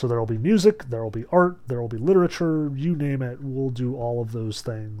 So there will be music, there will be art, there will be literature, you name it, we'll do all of those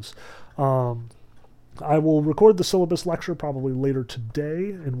things. I will record the syllabus lecture probably later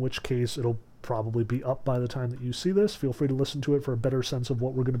today, in which case it'll probably be up by the time that you see this. Feel free to listen to it for a better sense of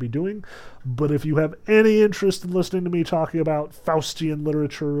what we're going to be doing. But if you have any interest in listening to me talking about Faustian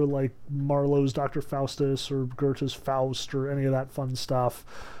literature, like Marlowe's Dr. Faustus or Goethe's Faust or any of that fun stuff,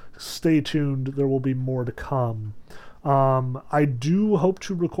 stay tuned. There will be more to come. I do hope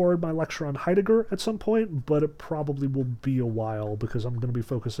to record my lecture on Heidegger at some point, but it probably will be a while, because I'm going to be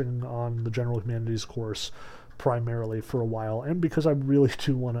focusing on the General Humanities course primarily for a while, and because I really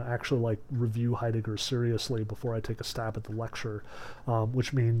do want to actually review Heidegger seriously before I take a stab at the lecture,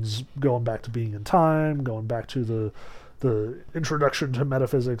 which means going back to Being in Time, going back to the Introduction to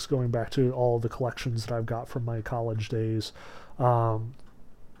Metaphysics, going back to all the collections that I've got from my college days,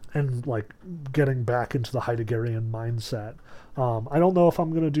 and getting back into the Heideggerian mindset. I don't know if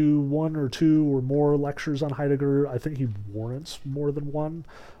I'm going to do one or two or more lectures on Heidegger. I think he warrants more than one.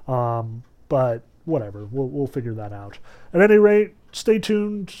 But whatever. We'll figure that out. At any rate, stay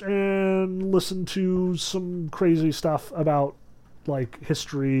tuned and listen to some crazy stuff about like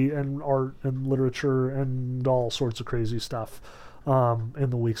history and art and literature and all sorts of crazy stuff in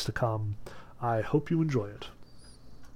the weeks to come. I hope you enjoy it.